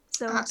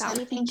 So awesome. that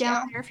will be Thank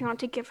down you. there if you want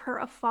to give her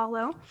a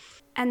follow.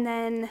 And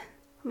then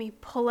let me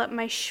pull up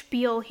my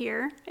spiel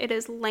here. It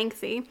is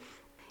lengthy.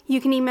 You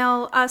can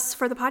email us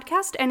for the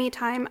podcast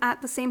anytime at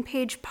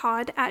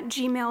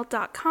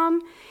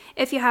thesamepagepod@gmail.com.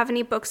 If you have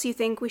any books you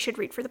think we should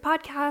read for the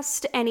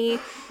podcast, any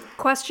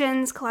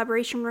questions,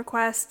 collaboration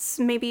requests,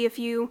 maybe if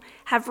you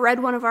have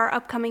read one of our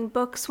upcoming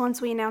books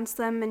once we announce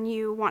them and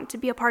you want to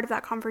be a part of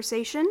that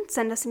conversation,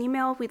 send us an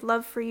email. We'd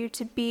love for you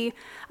to be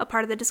a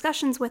part of the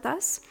discussions with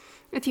us.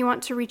 If you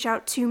want to reach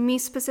out to me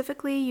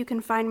specifically, you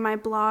can find my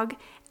blog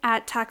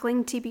at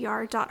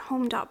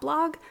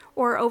tacklingtbr.home.blog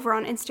or over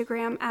on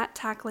Instagram at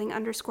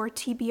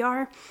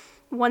tackling_TBR.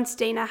 Once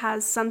Dana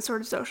has some sort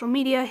of social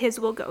media, his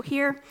will go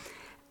here.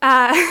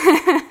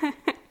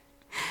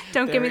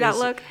 Don't give me that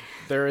look.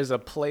 There is a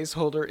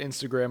placeholder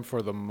Instagram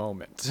for the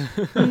moment.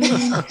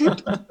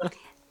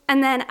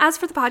 And then as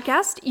for the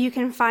podcast, you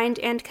can find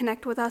and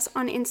connect with us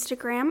on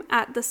Instagram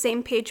at The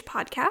Same Page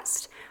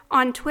Podcast,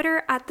 on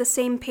Twitter at The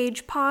Same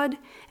Page Pod,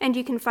 and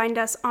you can find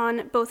us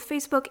on both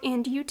Facebook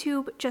and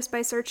YouTube just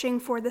by searching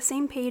for The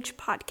Same Page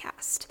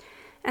Podcast.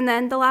 And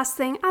then the last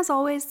thing, as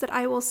always, that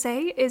I will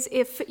say is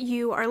if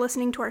you are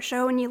listening to our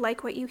show and you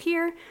like what you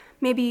hear,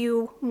 maybe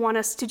you want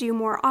us to do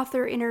more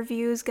author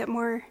interviews, get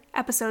more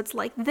episodes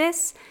like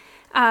this,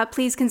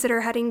 please consider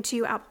heading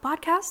to Apple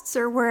Podcasts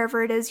or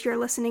wherever it is you're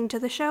listening to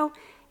the show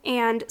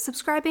and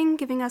subscribing,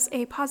 giving us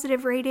a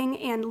positive rating,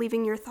 and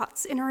leaving your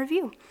thoughts in a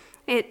review.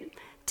 It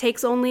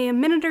takes only a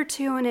minute or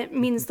two, and it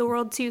means the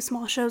world to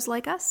small shows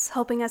like us,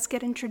 helping us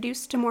get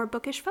introduced to more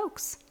bookish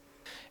folks.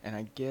 And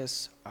I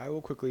guess I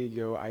will quickly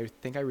go. I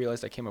think I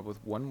realized I came up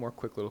with one more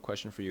quick little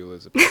question for you,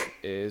 Elizabeth,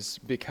 is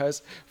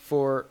because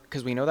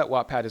we know that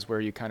Wattpad is where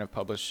you kind of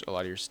publish a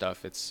lot of your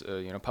stuff. It's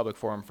public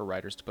forum for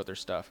writers to put their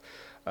stuff.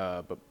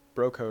 But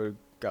Bro Code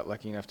got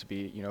lucky enough to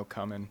be,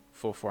 come in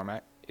full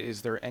format,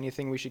 is there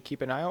anything we should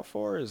keep an eye out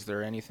for? Is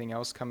there anything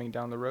else coming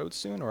down the road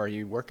soon, or are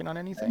you working on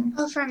anything?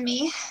 Oh, from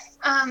me?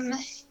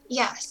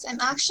 Yes, I'm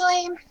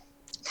actually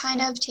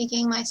kind of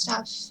taking my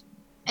stuff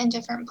in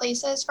different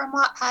places from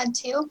Wattpad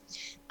too.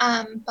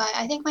 But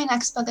I think my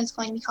next book is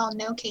going to be called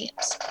No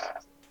Capes.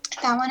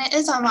 That one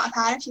is on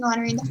Wattpad if you want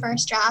to read the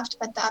first draft,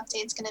 but the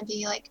update's going to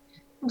be like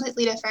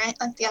completely different,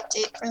 like the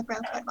update for the Bro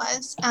Code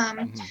was.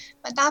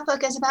 But that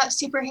book is about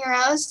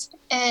superheroes.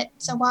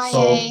 It's a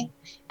YA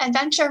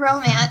adventure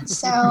romance,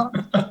 so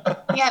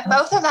yeah,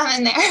 both of them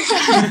in there.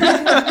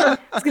 I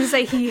was going to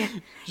say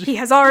he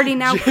has already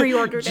now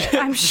pre-ordered it,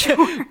 I'm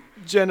sure.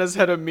 Jenna's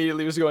head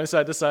immediately was going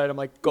side to side. I'm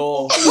like,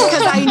 goal.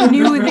 Because I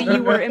knew that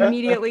you were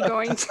immediately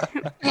going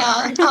to.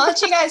 Yeah, I'll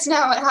let you guys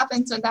know what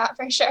happens with that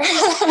for sure.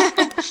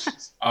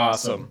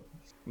 Awesome.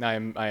 I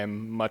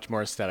am much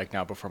more ecstatic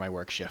now before my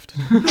work shift.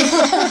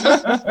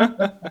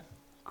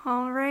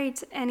 All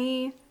right.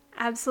 Any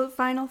absolute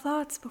final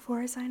thoughts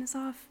before I sign us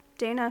off?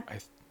 Dana?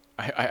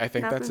 I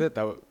think that's it.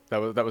 That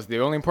was the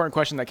only important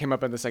question that came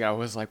up in the second. I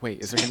was like,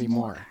 wait, is there going to be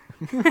more?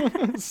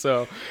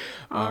 So,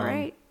 all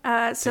right.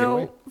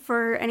 So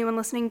for anyone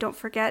listening, don't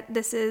forget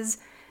this is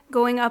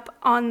going up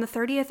on the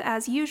 30th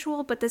as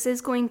usual, but this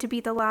is going to be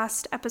the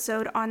last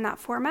episode on that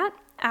format.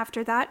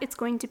 After that, it's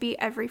going to be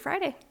every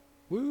Friday.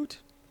 Woot.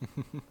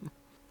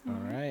 All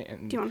right.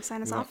 And do you want to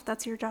sign us off?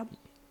 That's your job.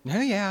 No,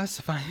 yeah, it's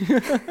fine.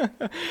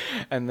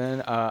 And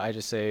then I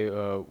just say,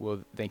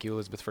 well, thank you,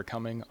 Elizabeth, for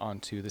coming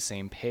onto the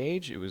same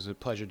page. It was a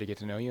pleasure to get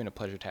to know you and a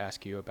pleasure to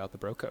ask you about the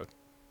Bro Code.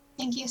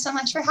 Thank you so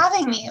much for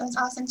having me. It was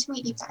awesome to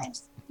meet you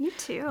guys. You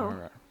too.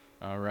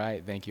 All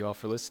right. Thank you all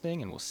for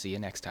listening, and we'll see you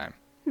next time.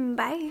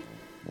 Bye.